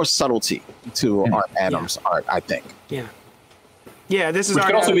little bit more subtlety to Art Adams' art, I think. Yeah. Yeah, this is Which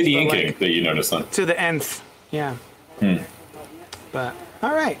Art could also Adams, be the but, inking that you noticed then. to the nth. Yeah. But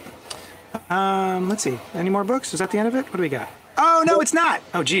all right. Let's see. Any more books? Is that the end of it? What do we got? Oh, no, it's not.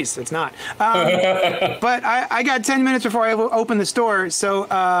 Oh, geez, it's not. But I got 10 minutes before I open the store, so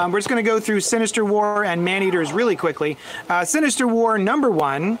we're just going to go through Sinister War and Man-Eaters really quickly. Sinister War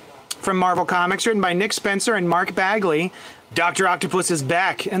 #1 from Marvel Comics, written by Nick Spencer and Mark Bagley. Dr. Octopus is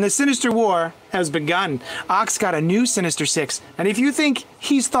back, and the Sinister War has begun. Ock's got a new Sinister Six, and if you think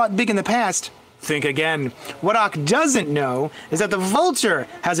he's thought big in the past, think again. What Ock doesn't know is that the Vulture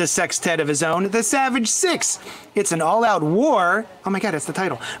has a sextet of his own, the Savage Six. It's an all-out war, oh my god, that's the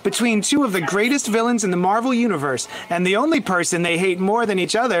title, between 2 of the greatest villains in the Marvel Universe, and the only person they hate more than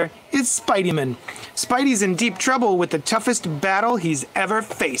each other is Spideyman. Spidey's in deep trouble with the toughest battle he's ever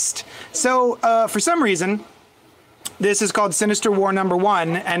faced. So, for some reason, this is called Sinister War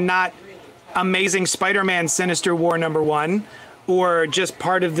 #1 and not Amazing Spider-Man Sinister War #1. Or just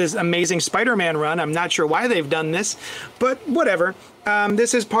part of this Amazing Spider-Man run. I'm not sure why they've done this, but whatever.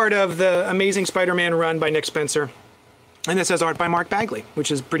 This is part of the Amazing Spider-Man run by Nick Spencer. And this has art by Mark Bagley,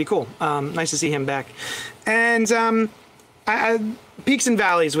 which is pretty cool. Nice to see him back. And peaks and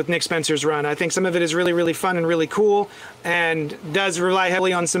valleys with Nick Spencer's run. I think some of it is really, really fun and really cool, and does rely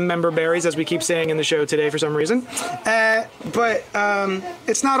heavily on some member berries, as we keep saying in the show today for some reason. But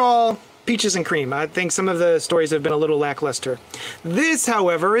it's not all peaches and cream. I think some of the stories have been a little lackluster. This,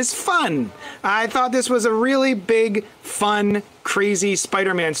 however, is fun. I thought this was a really big, fun, crazy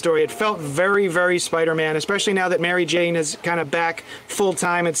Spider-Man story. It felt very, very Spider-Man, especially now that Mary Jane is kind of back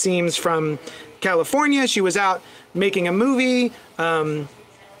full-time, it seems, from California. She was out making a movie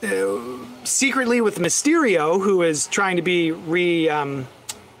secretly with Mysterio, who is trying to be reformed.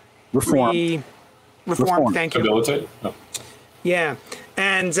 Thank you. Rehabilitate? No. Yeah.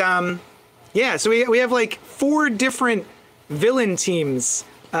 And so we have like 4 different villain teams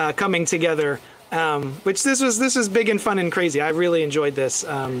coming together, which this was big and fun and crazy. I really enjoyed this.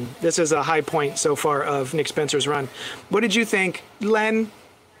 This is a high point so far of Nick Spencer's run. What did you think, Len?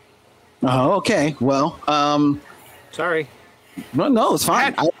 Oh, okay. Well, Sorry. no, it's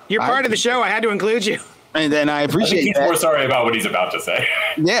fine. You're part of the show. I had to include you. And then I I think appreciate he's that. more sorry about what he's about to say.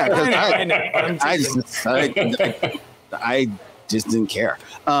 Yeah, 'cause I know. I'm I teasing. I just didn't care.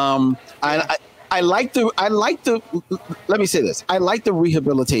 I like the let me say this. I like the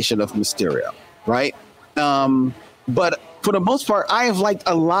rehabilitation of Mysterio, right? But for the most part, I have liked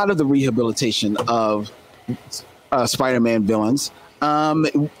a lot of the rehabilitation of Spider-Man villains.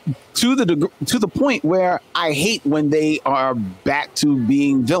 To the point where I hate when they are back to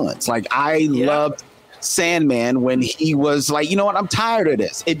being villains. Like I loved Sandman when he was like, you know what, I'm tired of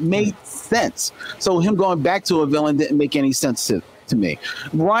this. It made sense. So him going back to a villain didn't make any sense to me.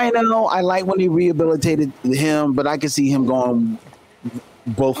 Rhino, I like when he rehabilitated him, but I could see him going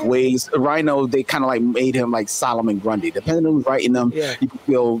both ways. Rhino, they kind of like made him like Solomon Grundy. Depending on who's writing them, you can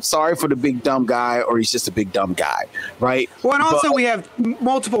feel sorry for the big dumb guy, or he's just a big dumb guy, right? Well, and also we have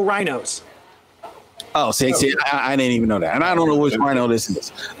multiple rhinos. Oh, see, I didn't even know that, and I don't know which Rhino this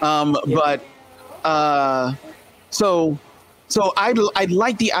is. But so I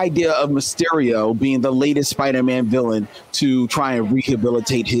like the idea of Mysterio being the latest Spider-Man villain to try and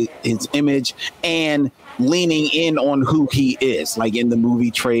rehabilitate his image and leaning in on who he is, like in the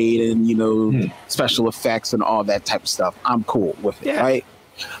movie trade and special effects and all that type of stuff. I'm cool with it, right?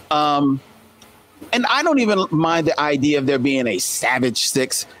 And I don't even mind the idea of there being a Savage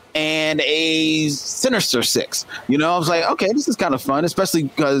Six and a Sinister Six. I was like, okay, this is kind of fun, especially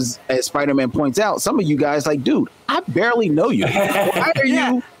because, as Spider-Man points out, some of you guys like, dude, I barely know you. Why are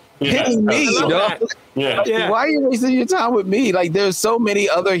you hitting me? Why are you wasting your time with me? Like, there's so many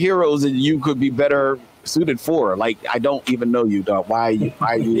other heroes that you could be better suited for. Like, I don't even know you, dog. Why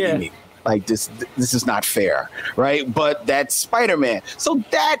are you hitting me? Like, this is not fair, right? But that's Spider-Man. So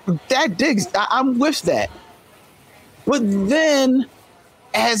that digs. I'm with that. But then,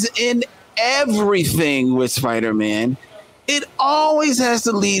 as in everything with Spider-Man, it always has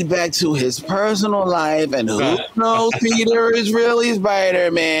to lead back to his personal life and who knows Peter is really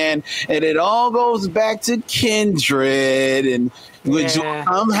Spider-Man. And it all goes back to Kindred and which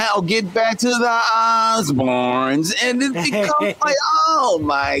somehow get back to the Osborns. And it becomes like, oh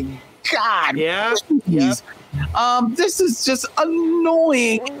my God. Please. This is just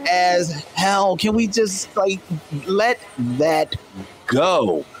annoying as hell. Can we just let that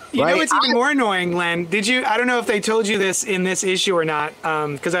go? You know what's even more annoying, Len? I don't know if they told you this in this issue or not,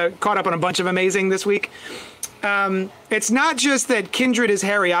 because I caught up on a bunch of Amazing this week. It's not just that Kindred is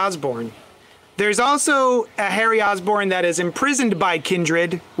Harry Osborn. There's also a Harry Osborn that is imprisoned by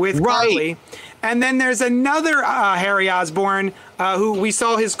Kindred with Carly. And then there's another Harry Osborn who we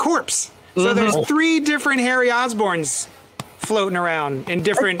saw his corpse. So there's 3 different Harry Osborns floating around in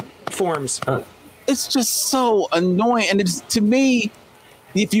different forms. It's just so annoying. And it's, to me,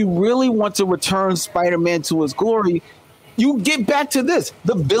 if you really want to return Spider-Man to his glory, you get back to this.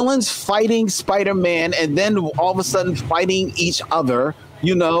 The villains fighting Spider-Man and then all of a sudden fighting each other.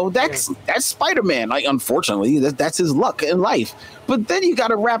 That's Spider-Man. Like, unfortunately, that's his luck in life. But then you got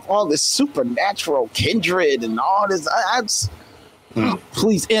to wrap all this supernatural Kindred and all this.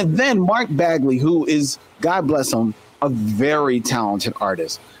 Please. And then Mark Bagley, who is, God bless him, a very talented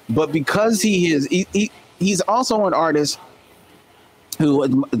artist. But because he's also an artist who,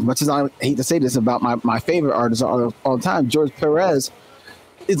 as much as I hate to say this about my favorite artist all the time, George Perez,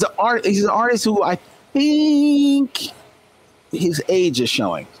 he's an artist who I think his age is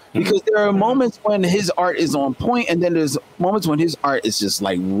showing. Because there are moments when his art is on point, and then there's moments when his art is just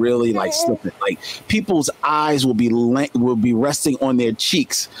like really like slipping. Like people's eyes will be resting on their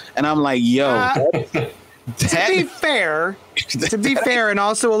cheeks, and I'm like, yo. To be fair, and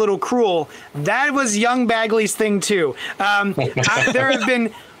also a little cruel, that was young Bagley's thing too. I've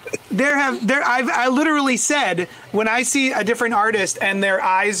literally said, when I see a different artist and their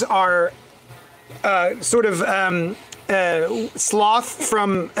eyes are sort of Sloth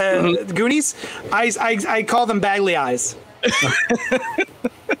from Goonies, I call them Bagley eyes.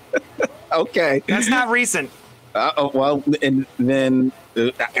 Okay, that's not recent. Well, and then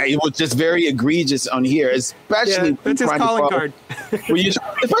it was just very egregious on here, especially that's his calling card.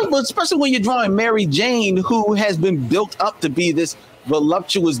 Especially when you're drawing Mary Jane, who has been built up to be this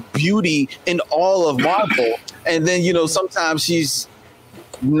voluptuous beauty in all of Marvel, and then sometimes she's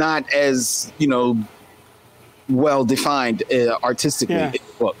not as well defined artistically in the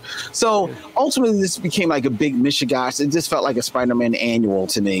book. So ultimately, this became like a big mishigash. It just felt like a Spider-Man annual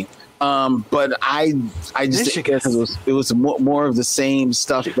to me. But I just think it was more of the same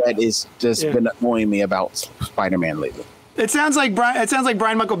stuff that is just been annoying me about Spider-Man lately. It sounds like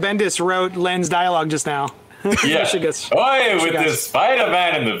Brian Michael Bendis wrote Len's dialogue just now. Yeah. Oi, with this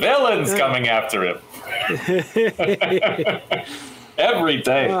Spider-Man and the villains coming after him. Every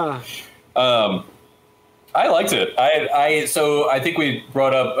day. I liked it. So I think we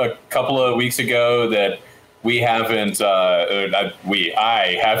brought up a couple of weeks ago that we haven't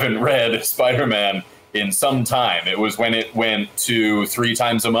I haven't read Spider-Man in some time. It was when it went to 3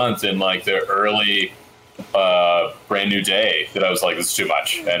 times a month in like the early Brand New Day that I was like, this is too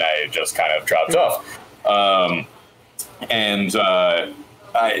much, and I just kind of dropped off.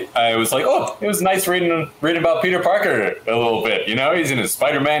 I was like, oh, it was nice reading about Peter Parker a little bit. You know, he's in his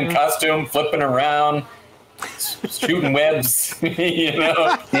Spider-Man costume, flipping around, shooting webs, you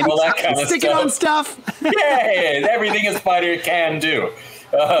know, all that kind of Sticking on stuff. Yeah, everything a spider can do.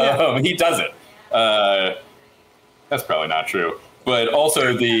 He does it. That's probably not true. But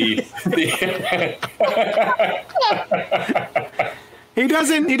also the He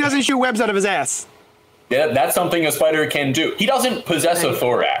doesn't shoot webs out of his ass. Yeah, that's something a spider can do. He doesn't possess a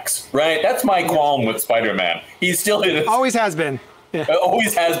thorax, right? That's my qualm with Spider-Man. He's still in Always has been. Yeah.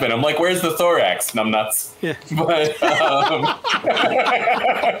 Always has been. I'm like, where's the thorax? And I'm nuts. Yeah. But I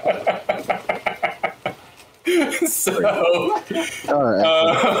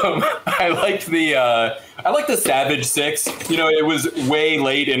liked the Savage Six. You know, it was way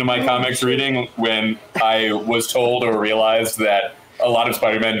late into my comics reading when I was told or realized that a lot of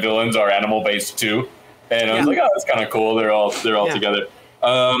Spider-Man villains are animal based too. And I was like, oh, that's kind of cool. They're all together.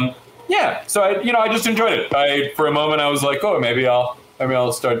 So I just enjoyed it. For a moment I was like, oh, maybe I'll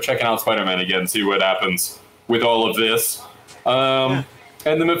start checking out Spider-Man again, see what happens with all of this. And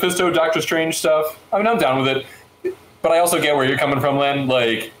the Mephisto Doctor Strange stuff. I mean, I'm down with it, but I also get where you're coming from, Len.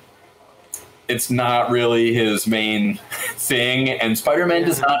 Like, it's not really his main thing, and Spider-Man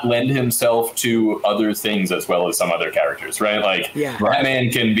does not lend himself to other things as well as some other characters, right? Like,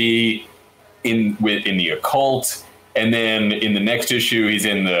 Batman can be in the occult, and then in the next issue he's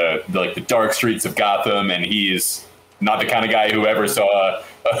in the dark streets of Gotham, and he's not the kind of guy who ever saw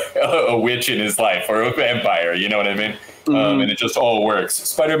a witch in his life or a vampire, you know what I mean? And it just all works.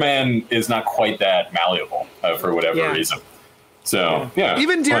 Spider-Man is not quite that malleable for whatever reason. So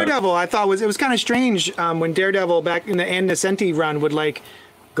even Daredevil, I thought it was kind of strange when Daredevil back in the Ann Nesenti run would like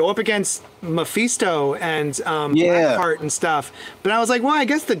go up against Mephisto and Blackheart and stuff. But I was like, well, I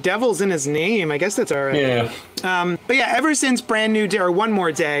guess the devil's in his name. I guess that's all right. Yeah. But yeah, ever since Brand New Day or One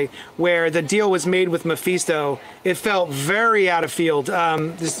More Day, where the deal was made with Mephisto, it felt very out of field.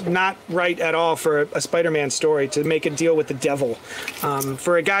 This is not right at all for a Spider-Man story to make a deal with the devil.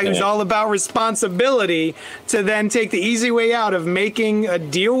 For a guy who's all about responsibility to then take the easy way out of making a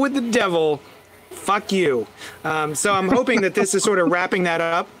deal with the devil. Fuck you. So I'm hoping that this is sort of wrapping that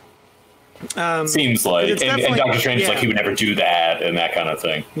up. Seems like. And Doctor Strange is like, he would never do that and that kind of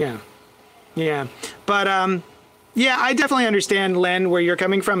thing. Yeah. Yeah. But, I definitely understand, Len, where you're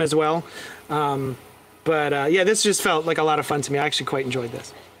coming from as well. This just felt like a lot of fun to me. I actually quite enjoyed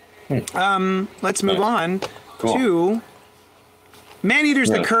this. Let's move on to Man-Eaters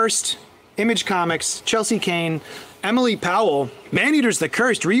the Cursed, Image Comics, Chelsea Kane, Emily Powell. Man-Eaters the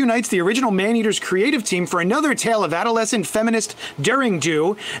Cursed reunites the original Man-Eaters creative team for another tale of adolescent feminist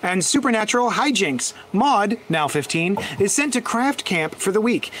daring-do and supernatural hijinks. Maud, now 15, is sent to craft camp for the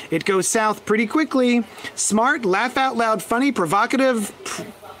week. It goes south pretty quickly. Smart, laugh-out-loud, funny, provocative,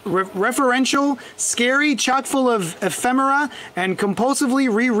 referential, scary, chock full of ephemera, and compulsively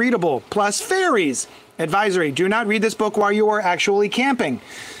rereadable, plus fairies. Advisory: do not read this book while you are actually camping.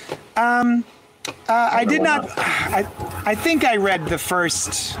 I did not. I think I read the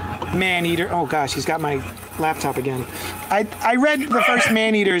first Man-Eater. Oh gosh, he's got my laptop again. I read the first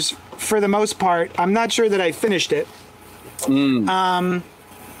Man-Eaters for the most part. I'm not sure that I finished it. Let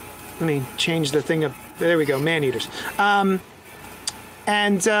me change the thing up. There we go, Man-Eaters. And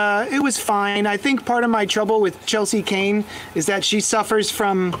it was fine. I think part of my trouble with Chelsea Kane is that she suffers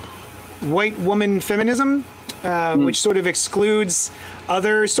from white woman feminism, which sort of excludes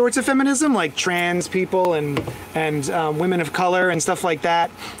other sorts of feminism, like trans people and women of color and stuff like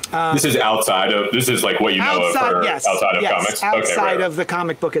that. This is like what you know of her outside of comics? Outside of the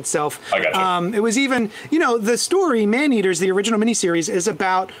comic book itself. I got you. It was even, the story, Man-Eaters, the original miniseries, is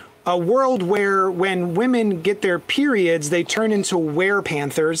about a world where when women get their periods, they turn into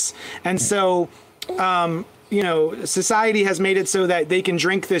were-panthers. And so, society has made it so that they can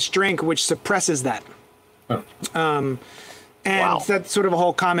drink this drink, which suppresses that. And that's sort of a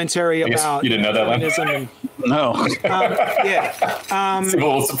whole commentary about you didn't know that feminism. No.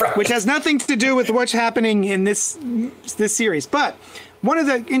 Which has nothing to do with what's happening in this series. But one of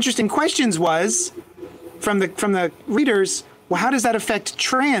the interesting questions was from the readers, well, how does that affect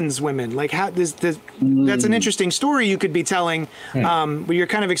trans women? Like, how does this? That's an interesting story you could be telling, where you're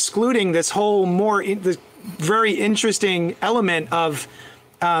kind of excluding this whole this very interesting element of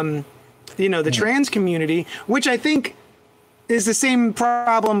the trans community, which I think is the same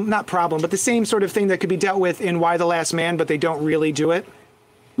not problem, but the same sort of thing that could be dealt with in Y: The Last Man, but they don't really do it.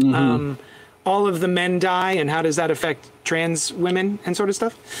 All of the men die, and how does that affect trans women and sort of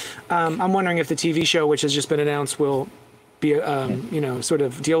stuff? I'm wondering if the TV show, which has just been announced, will be, sort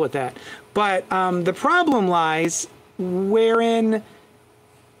of deal with that. But the problem lies wherein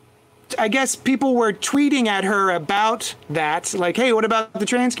I guess people were tweeting at her about that, like, hey, what about the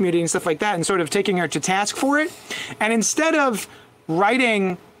trans community and stuff like that, and sort of taking her to task for it. And instead of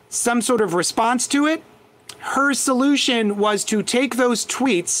writing some sort of response to it, her solution was to take those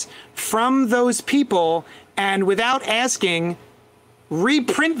tweets from those people and, without asking,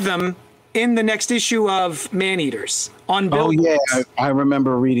 reprint them in the next issue of Man-Eaters on billboards. Oh, yeah. I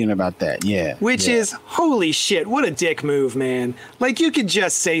remember reading about that. Yeah. Which is, holy shit, what a dick move, man. Like, you could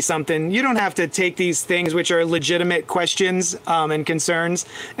just say something. You don't have to take these things, which are legitimate questions and concerns,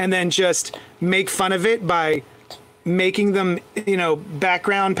 and then just make fun of it by making them,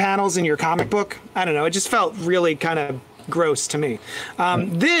 background panels in your comic book. I don't know. It just felt really kind of gross to me.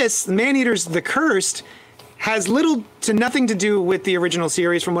 This, Man-Eaters The Cursed, has little to nothing to do with the original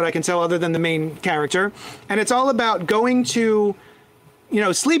series, from what I can tell, other than the main character. And it's all about going to,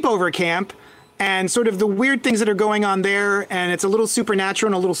 sleepover camp and sort of the weird things that are going on there. And it's a little supernatural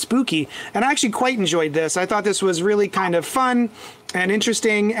and a little spooky. And I actually quite enjoyed this. I thought this was really kind of fun and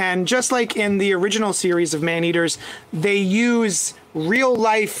interesting. And just like in the original series of Man-Eaters, they use real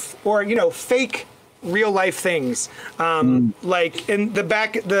life or, fake real life things. Like in the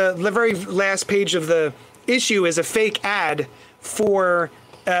back, the very last page of the issue is a fake ad for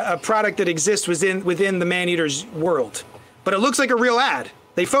a product that exists within the Man-Eaters world, but it looks like a real ad.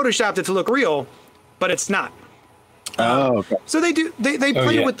 They photoshopped it to look real, but it's not. Oh, okay. So they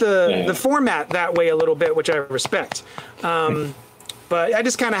play with the format that way a little bit, which I respect. But I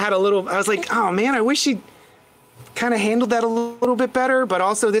just kind of had I was like, oh man, I wish she kind of handled that a little bit better. But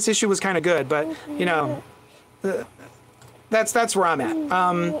also this issue was kind of good. But that's where I'm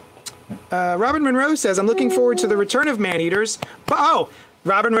at. Robin Monroe says, I'm looking forward to the return of Man-Eaters. But,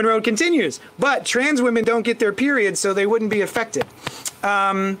 Robin Monroe continues, but trans women don't get their periods, so they wouldn't be affected.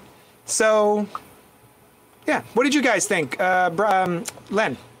 So, yeah. What did you guys think?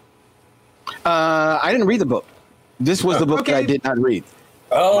 Len? I didn't read the book. This was the book that I did not read.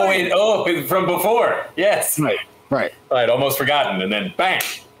 Oh, wait. Oh, from before. Yes. Right. I'd almost forgotten, and then bang.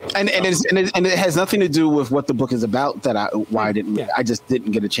 And it has nothing to do with what the book is about. Why I didn't. I just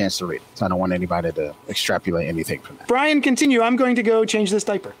didn't get a chance to read it, so I don't want anybody to extrapolate anything from that. Brian, continue. I'm going to go change this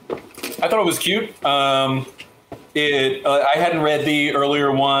diaper. I thought it was cute. I hadn't read the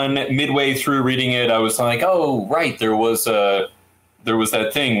earlier one. Midway through reading it, I was like, oh right, there was that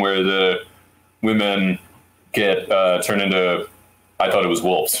thing where the women get turned into. I thought it was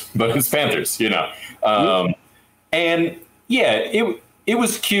wolves, but it's panthers. And yeah, it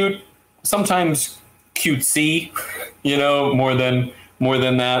was cute, sometimes cutesy, more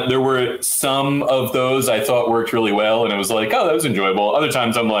than that. There were some of those I thought worked really well, and it was like, oh, that was enjoyable. Other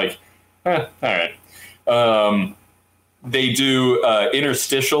times I'm like, all right. They do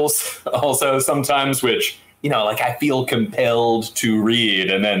interstitials also sometimes, which, I feel compelled to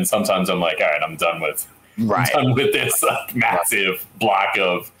read. And then sometimes I'm like, all right, I'm done with this massive block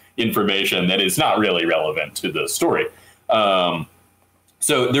of information that is not really relevant to the story.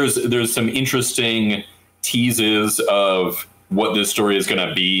 So there's some interesting teases of what this story is going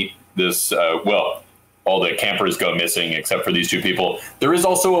to be. All the campers go missing except for these two people. There is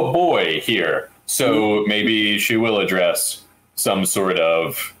also a boy here, so maybe she will address some sort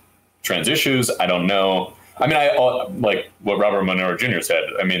of trans issues. I don't know. I mean, I like what Robert Monroe Jr. said.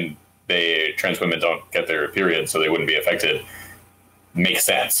 I mean, trans women don't get their period, so they wouldn't be affected. Makes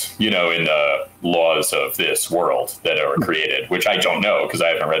sense, in the laws of this world that are created, which I don't know because I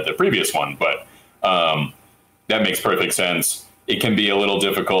haven't read the previous one, but that makes perfect sense. It can be a little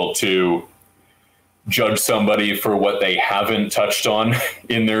difficult to judge somebody for what they haven't touched on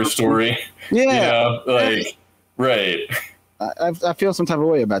in their story. Yeah. Right. I feel some type of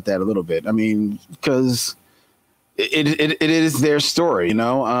way about that a little bit. I mean, because it is their story,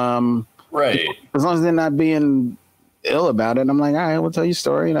 right. As long as they're not being ill about it, I'm like, all right, we'll tell you a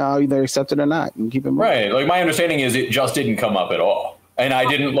story, I'll either accept it or not and keep it moving. Right. Like, my understanding is it just didn't come up at all. And I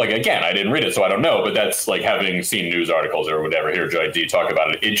didn't, I didn't read it, so I don't know, but that's like having seen news articles or whatever, hear Joy D talk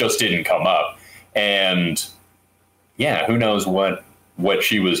about it. It just didn't come up. And yeah, who knows what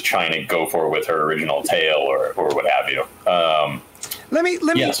she was trying to go for with her original tale or what have you.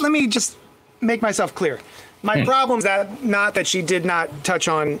 Let me just make myself clear. My problem is not that she did not touch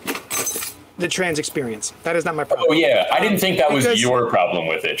on the trans experience. That is not my problem. Oh yeah, I didn't think that was Because- your problem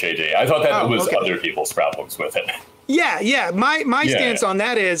with it, JJ. I thought that was okay. other people's problems with it. Yeah. My stance on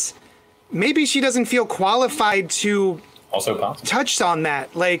that is maybe she doesn't feel qualified to Also possible. touch on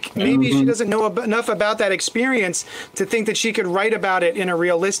that. Like maybe she doesn't know enough about that experience to think that she could write about it in a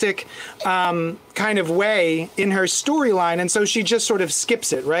realistic kind of way in her storyline, and so she just sort of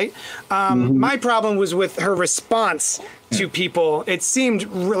skips it, right? My problem was with her response to people. It seemed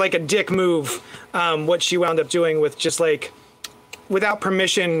like a dick move, what she wound up doing with just like, without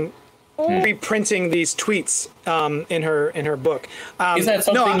permission, reprinting these tweets in her book. Is that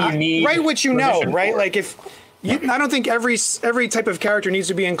something you need? Write what you know, permission right? for? Like if I don't think every type of character needs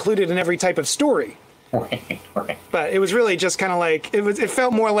to be included in every type of story. Right. But it was really just kind of like it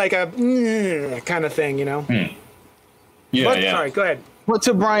felt more like a kind of thing, you know. Yeah, But, yeah. Sorry, go ahead. But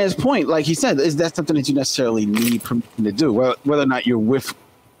to Brian's point, like he said, is that something that you necessarily need permission to do? Whether or not you're with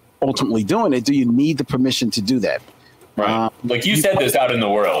ultimately doing it, do you need the permission to do that? Right. Like you said this out in the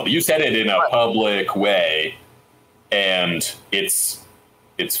world. You said it in a public way, and it's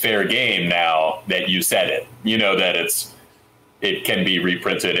fair game now that you said it. You know that it can be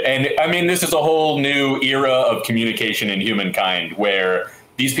reprinted. And I mean, this is a whole new era of communication in humankind where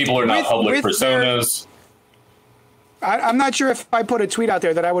these people are not public with their- personas. I'm not sure if I put a tweet out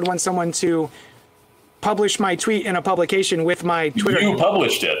there that I would want someone to publish my tweet in a publication with my Twitter. You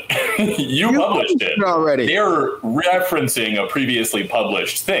published it. you published it already. They're referencing a previously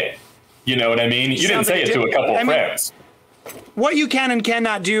published thing. You know what I mean? You didn't Sounds say like it to a couple I mean- friends. What you can and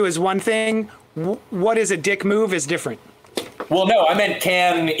cannot do is one thing. What is a dick move is different. Well, no, I meant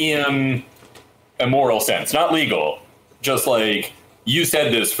can in a moral sense, not legal. Just like you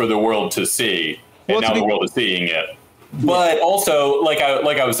said this for the world to see, and Well, now the world is seeing it. But also, like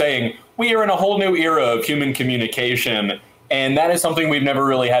I was saying, we are in a whole new era of human communication, and that is something we've never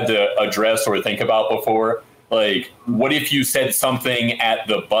really had to address or think about before. Like, what if you said something at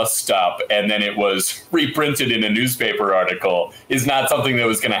the bus stop and then it was reprinted in a newspaper article? Is not something that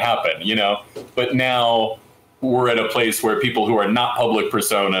was going to happen, you know? But now we're at a place where people who are not public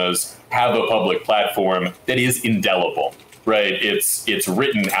personas have a public platform that is indelible, right? It's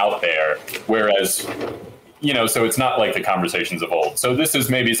written out there, whereas, you know, so it's not like the conversations of old. So this is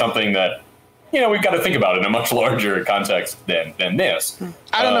maybe something that, you know, we've got to think about in a much larger context than this.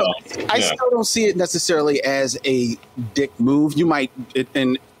 I don't know. I still don't see it necessarily as a dick move. You might,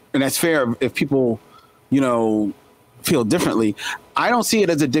 and that's fair if people, you know, feel differently. I don't see it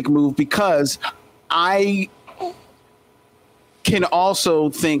as a dick move because I can also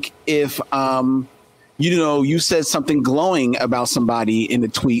think if, you know, you said something glowing about somebody in a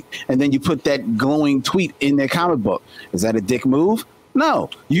tweet, and then you put that glowing tweet in their comic book. Is that a dick move? No,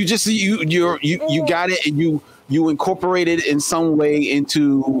 you just you got it, and you incorporate it in some way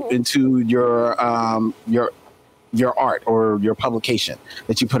into your art or your publication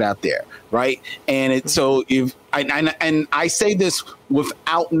that you put out there, right? And it so if I say this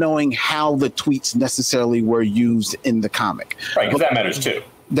without knowing how the tweets necessarily were used in the comic, Right, because that matters too.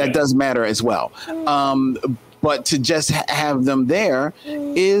 that does matter as well. But to just have them there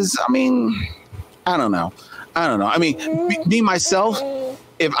is, I mean, I don't know. I mean, me myself,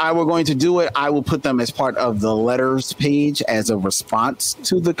 if I were going to do it, I will put them as part of the letters page as a response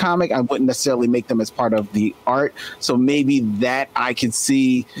to the comic. I wouldn't necessarily make them as part of the art. So maybe that I could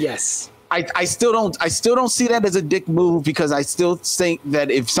see. Yes. I still don't see that as a dick move because I still think that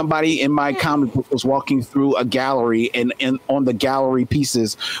if somebody in my comic book was walking through a gallery and on the gallery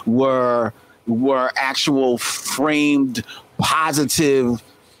pieces were actual framed positive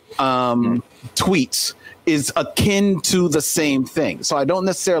tweets is akin to the same thing. So I don't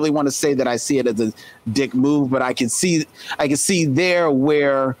necessarily want to say that I see it as a dick move, but I can see there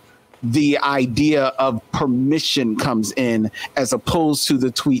where the idea of permission comes in as opposed to the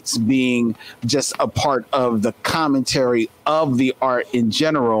tweets being just a part of the commentary of the art in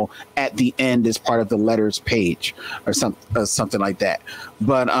general at the end as part of the letters page or something like that.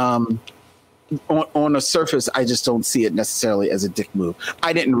 But on the surface, I just don't see it necessarily as a dick move.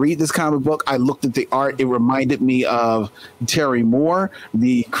 I didn't read this comic book. I looked at the art. It reminded me of Terry Moore,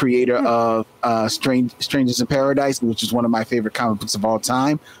 the creator of Strangers in Paradise, which is one of my favorite comic books of all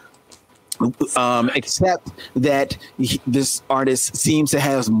time. Except that this artist seems to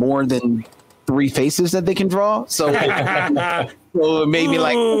have more than 3 faces that they can draw. So, so maybe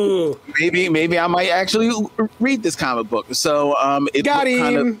Ooh. maybe I might actually read this comic book. So it Got looked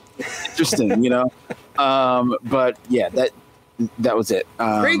kind him. of interesting, you know. But yeah, that was it.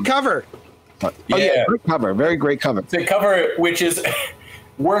 Great cover. Yeah, great cover, very great cover. The cover, which is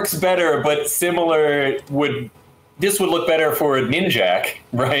works better, but similar this would look better for Ninjak,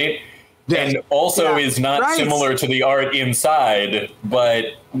 right? and also Yeah. is not Right. similar to the art inside, but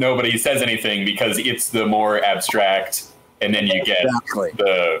nobody says anything because it's the more abstract, and then you get Exactly.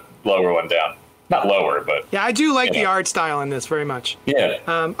 the lower one down. Not lower, but Yeah, I do like the Yeah. art style in this very much. yeah.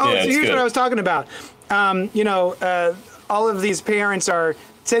 So it's here's good. what I was talking about. All of these parents are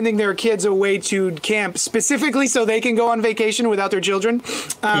sending their kids away to camp specifically so they can go on vacation without their children.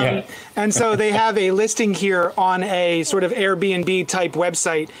 Yeah. And so they have a listing here on a sort of Airbnb type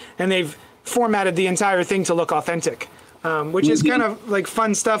website, and they've formatted the entire thing to look authentic. Which is kind of like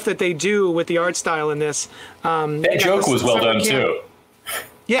fun stuff that they do with the art style in this. That joke was well done too.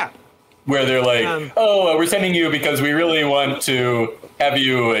 Yeah. Where they're like, we're sending you because we really want to have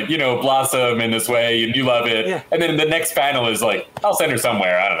you, blossom in this way, and you love it. Yeah. And then the next panel is like, I'll send her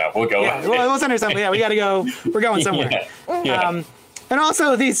somewhere. I don't know. We'll go. Yeah, we'll send her something. Yeah, we got to go. We're going somewhere. Yeah. And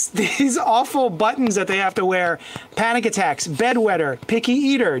also these awful buttons that they have to wear: panic attacks, bedwetter, picky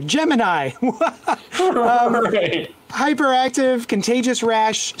eater, Gemini, Right. hyperactive, contagious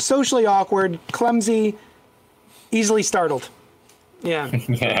rash, socially awkward, clumsy, easily startled. Yeah,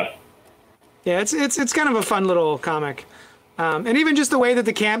 Yeah. yeah. It's kind of a fun little comic, and even just the way that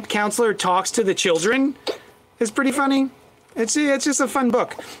the camp counselor talks to the children is pretty funny. It's just a fun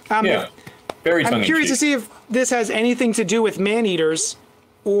book. Yeah. Very I'm curious to see if this has anything to do with man-eaters,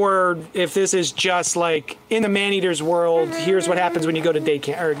 or if this is just like in the man-eaters world, here's what happens when you go to day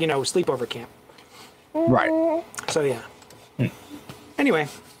camp or sleepover camp. Right. So yeah. Anyway,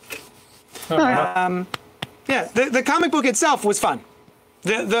 see. yeah, the comic book itself was fun.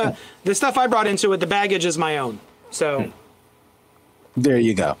 The stuff I brought into it, the baggage is my own. So There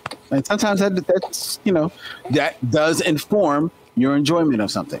you go. And sometimes that's that does inform your enjoyment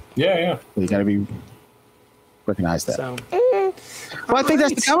of something. Yeah. So you got to be recognize that. so Well, I think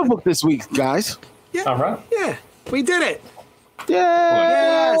that's the comic book this week, guys. All right. yeah, we did it.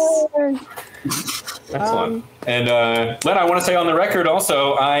 Yeah. Yes. Excellent. And Len, I want to say on the record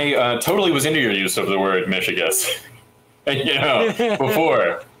also, I totally was into your use of the word Michigas.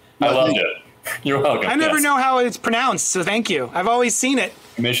 Before. I loved it. You're welcome. I never Yes. know how it's pronounced, so thank you. I've always seen it.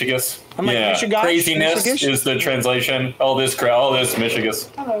 Michigas. I'm like, yeah. Michigosh? Craziness Michigish? is the translation. All this Michigas.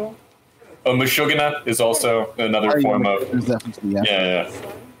 Hello. Mushugana is also another form of There's definitely, yeah.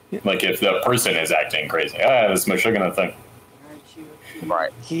 yeah. Like if the person is acting crazy. This Mushugana thing.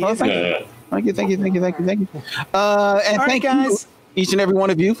 Right. He Well, is thank a- you. Yeah. Thank you. And All right, thank guys. you, each and every one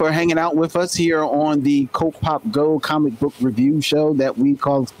of you, for hanging out with us here on the Coke Pop Go comic book review show that we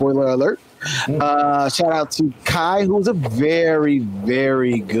call Spoiler Alert. Shout out to Kai, who's a very,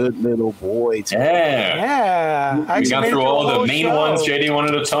 very good little boy today. Yeah. Yeah. I We actually got made it through all the whole main show. ones JD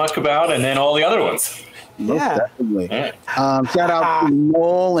wanted to talk about and then all the other ones. Most Yeah. definitely. Yeah. Shout out to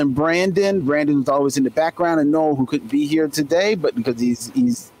Noel and Brandon. Brandon's always in the background, and Noel, who couldn't be here today, but because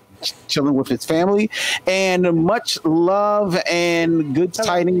he's chilling with his family. And much love and good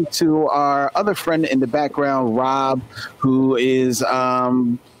tidings to our other friend in the background, Rob, who is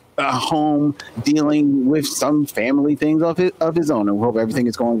home dealing with some family things of his own. And we hope everything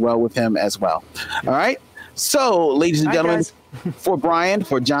is going well with him as well. All right. So, ladies and All right, gentlemen, guys. for Brian,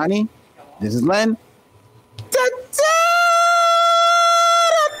 for Johnny, this is Len.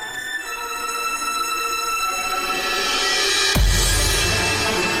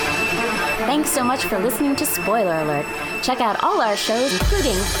 Thanks so much for listening to Spoiler Alert. Check out all our shows,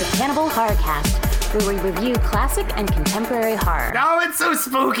 including the Cannibal Horrorcast, where we review classic and contemporary horror, Oh, it's so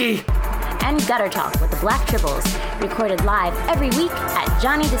spooky. and Gutter Talk with the Black Tribbles, recorded live every week at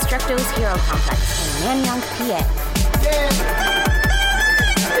Johnny Destructo's Hero Complex in Nanyang, PA.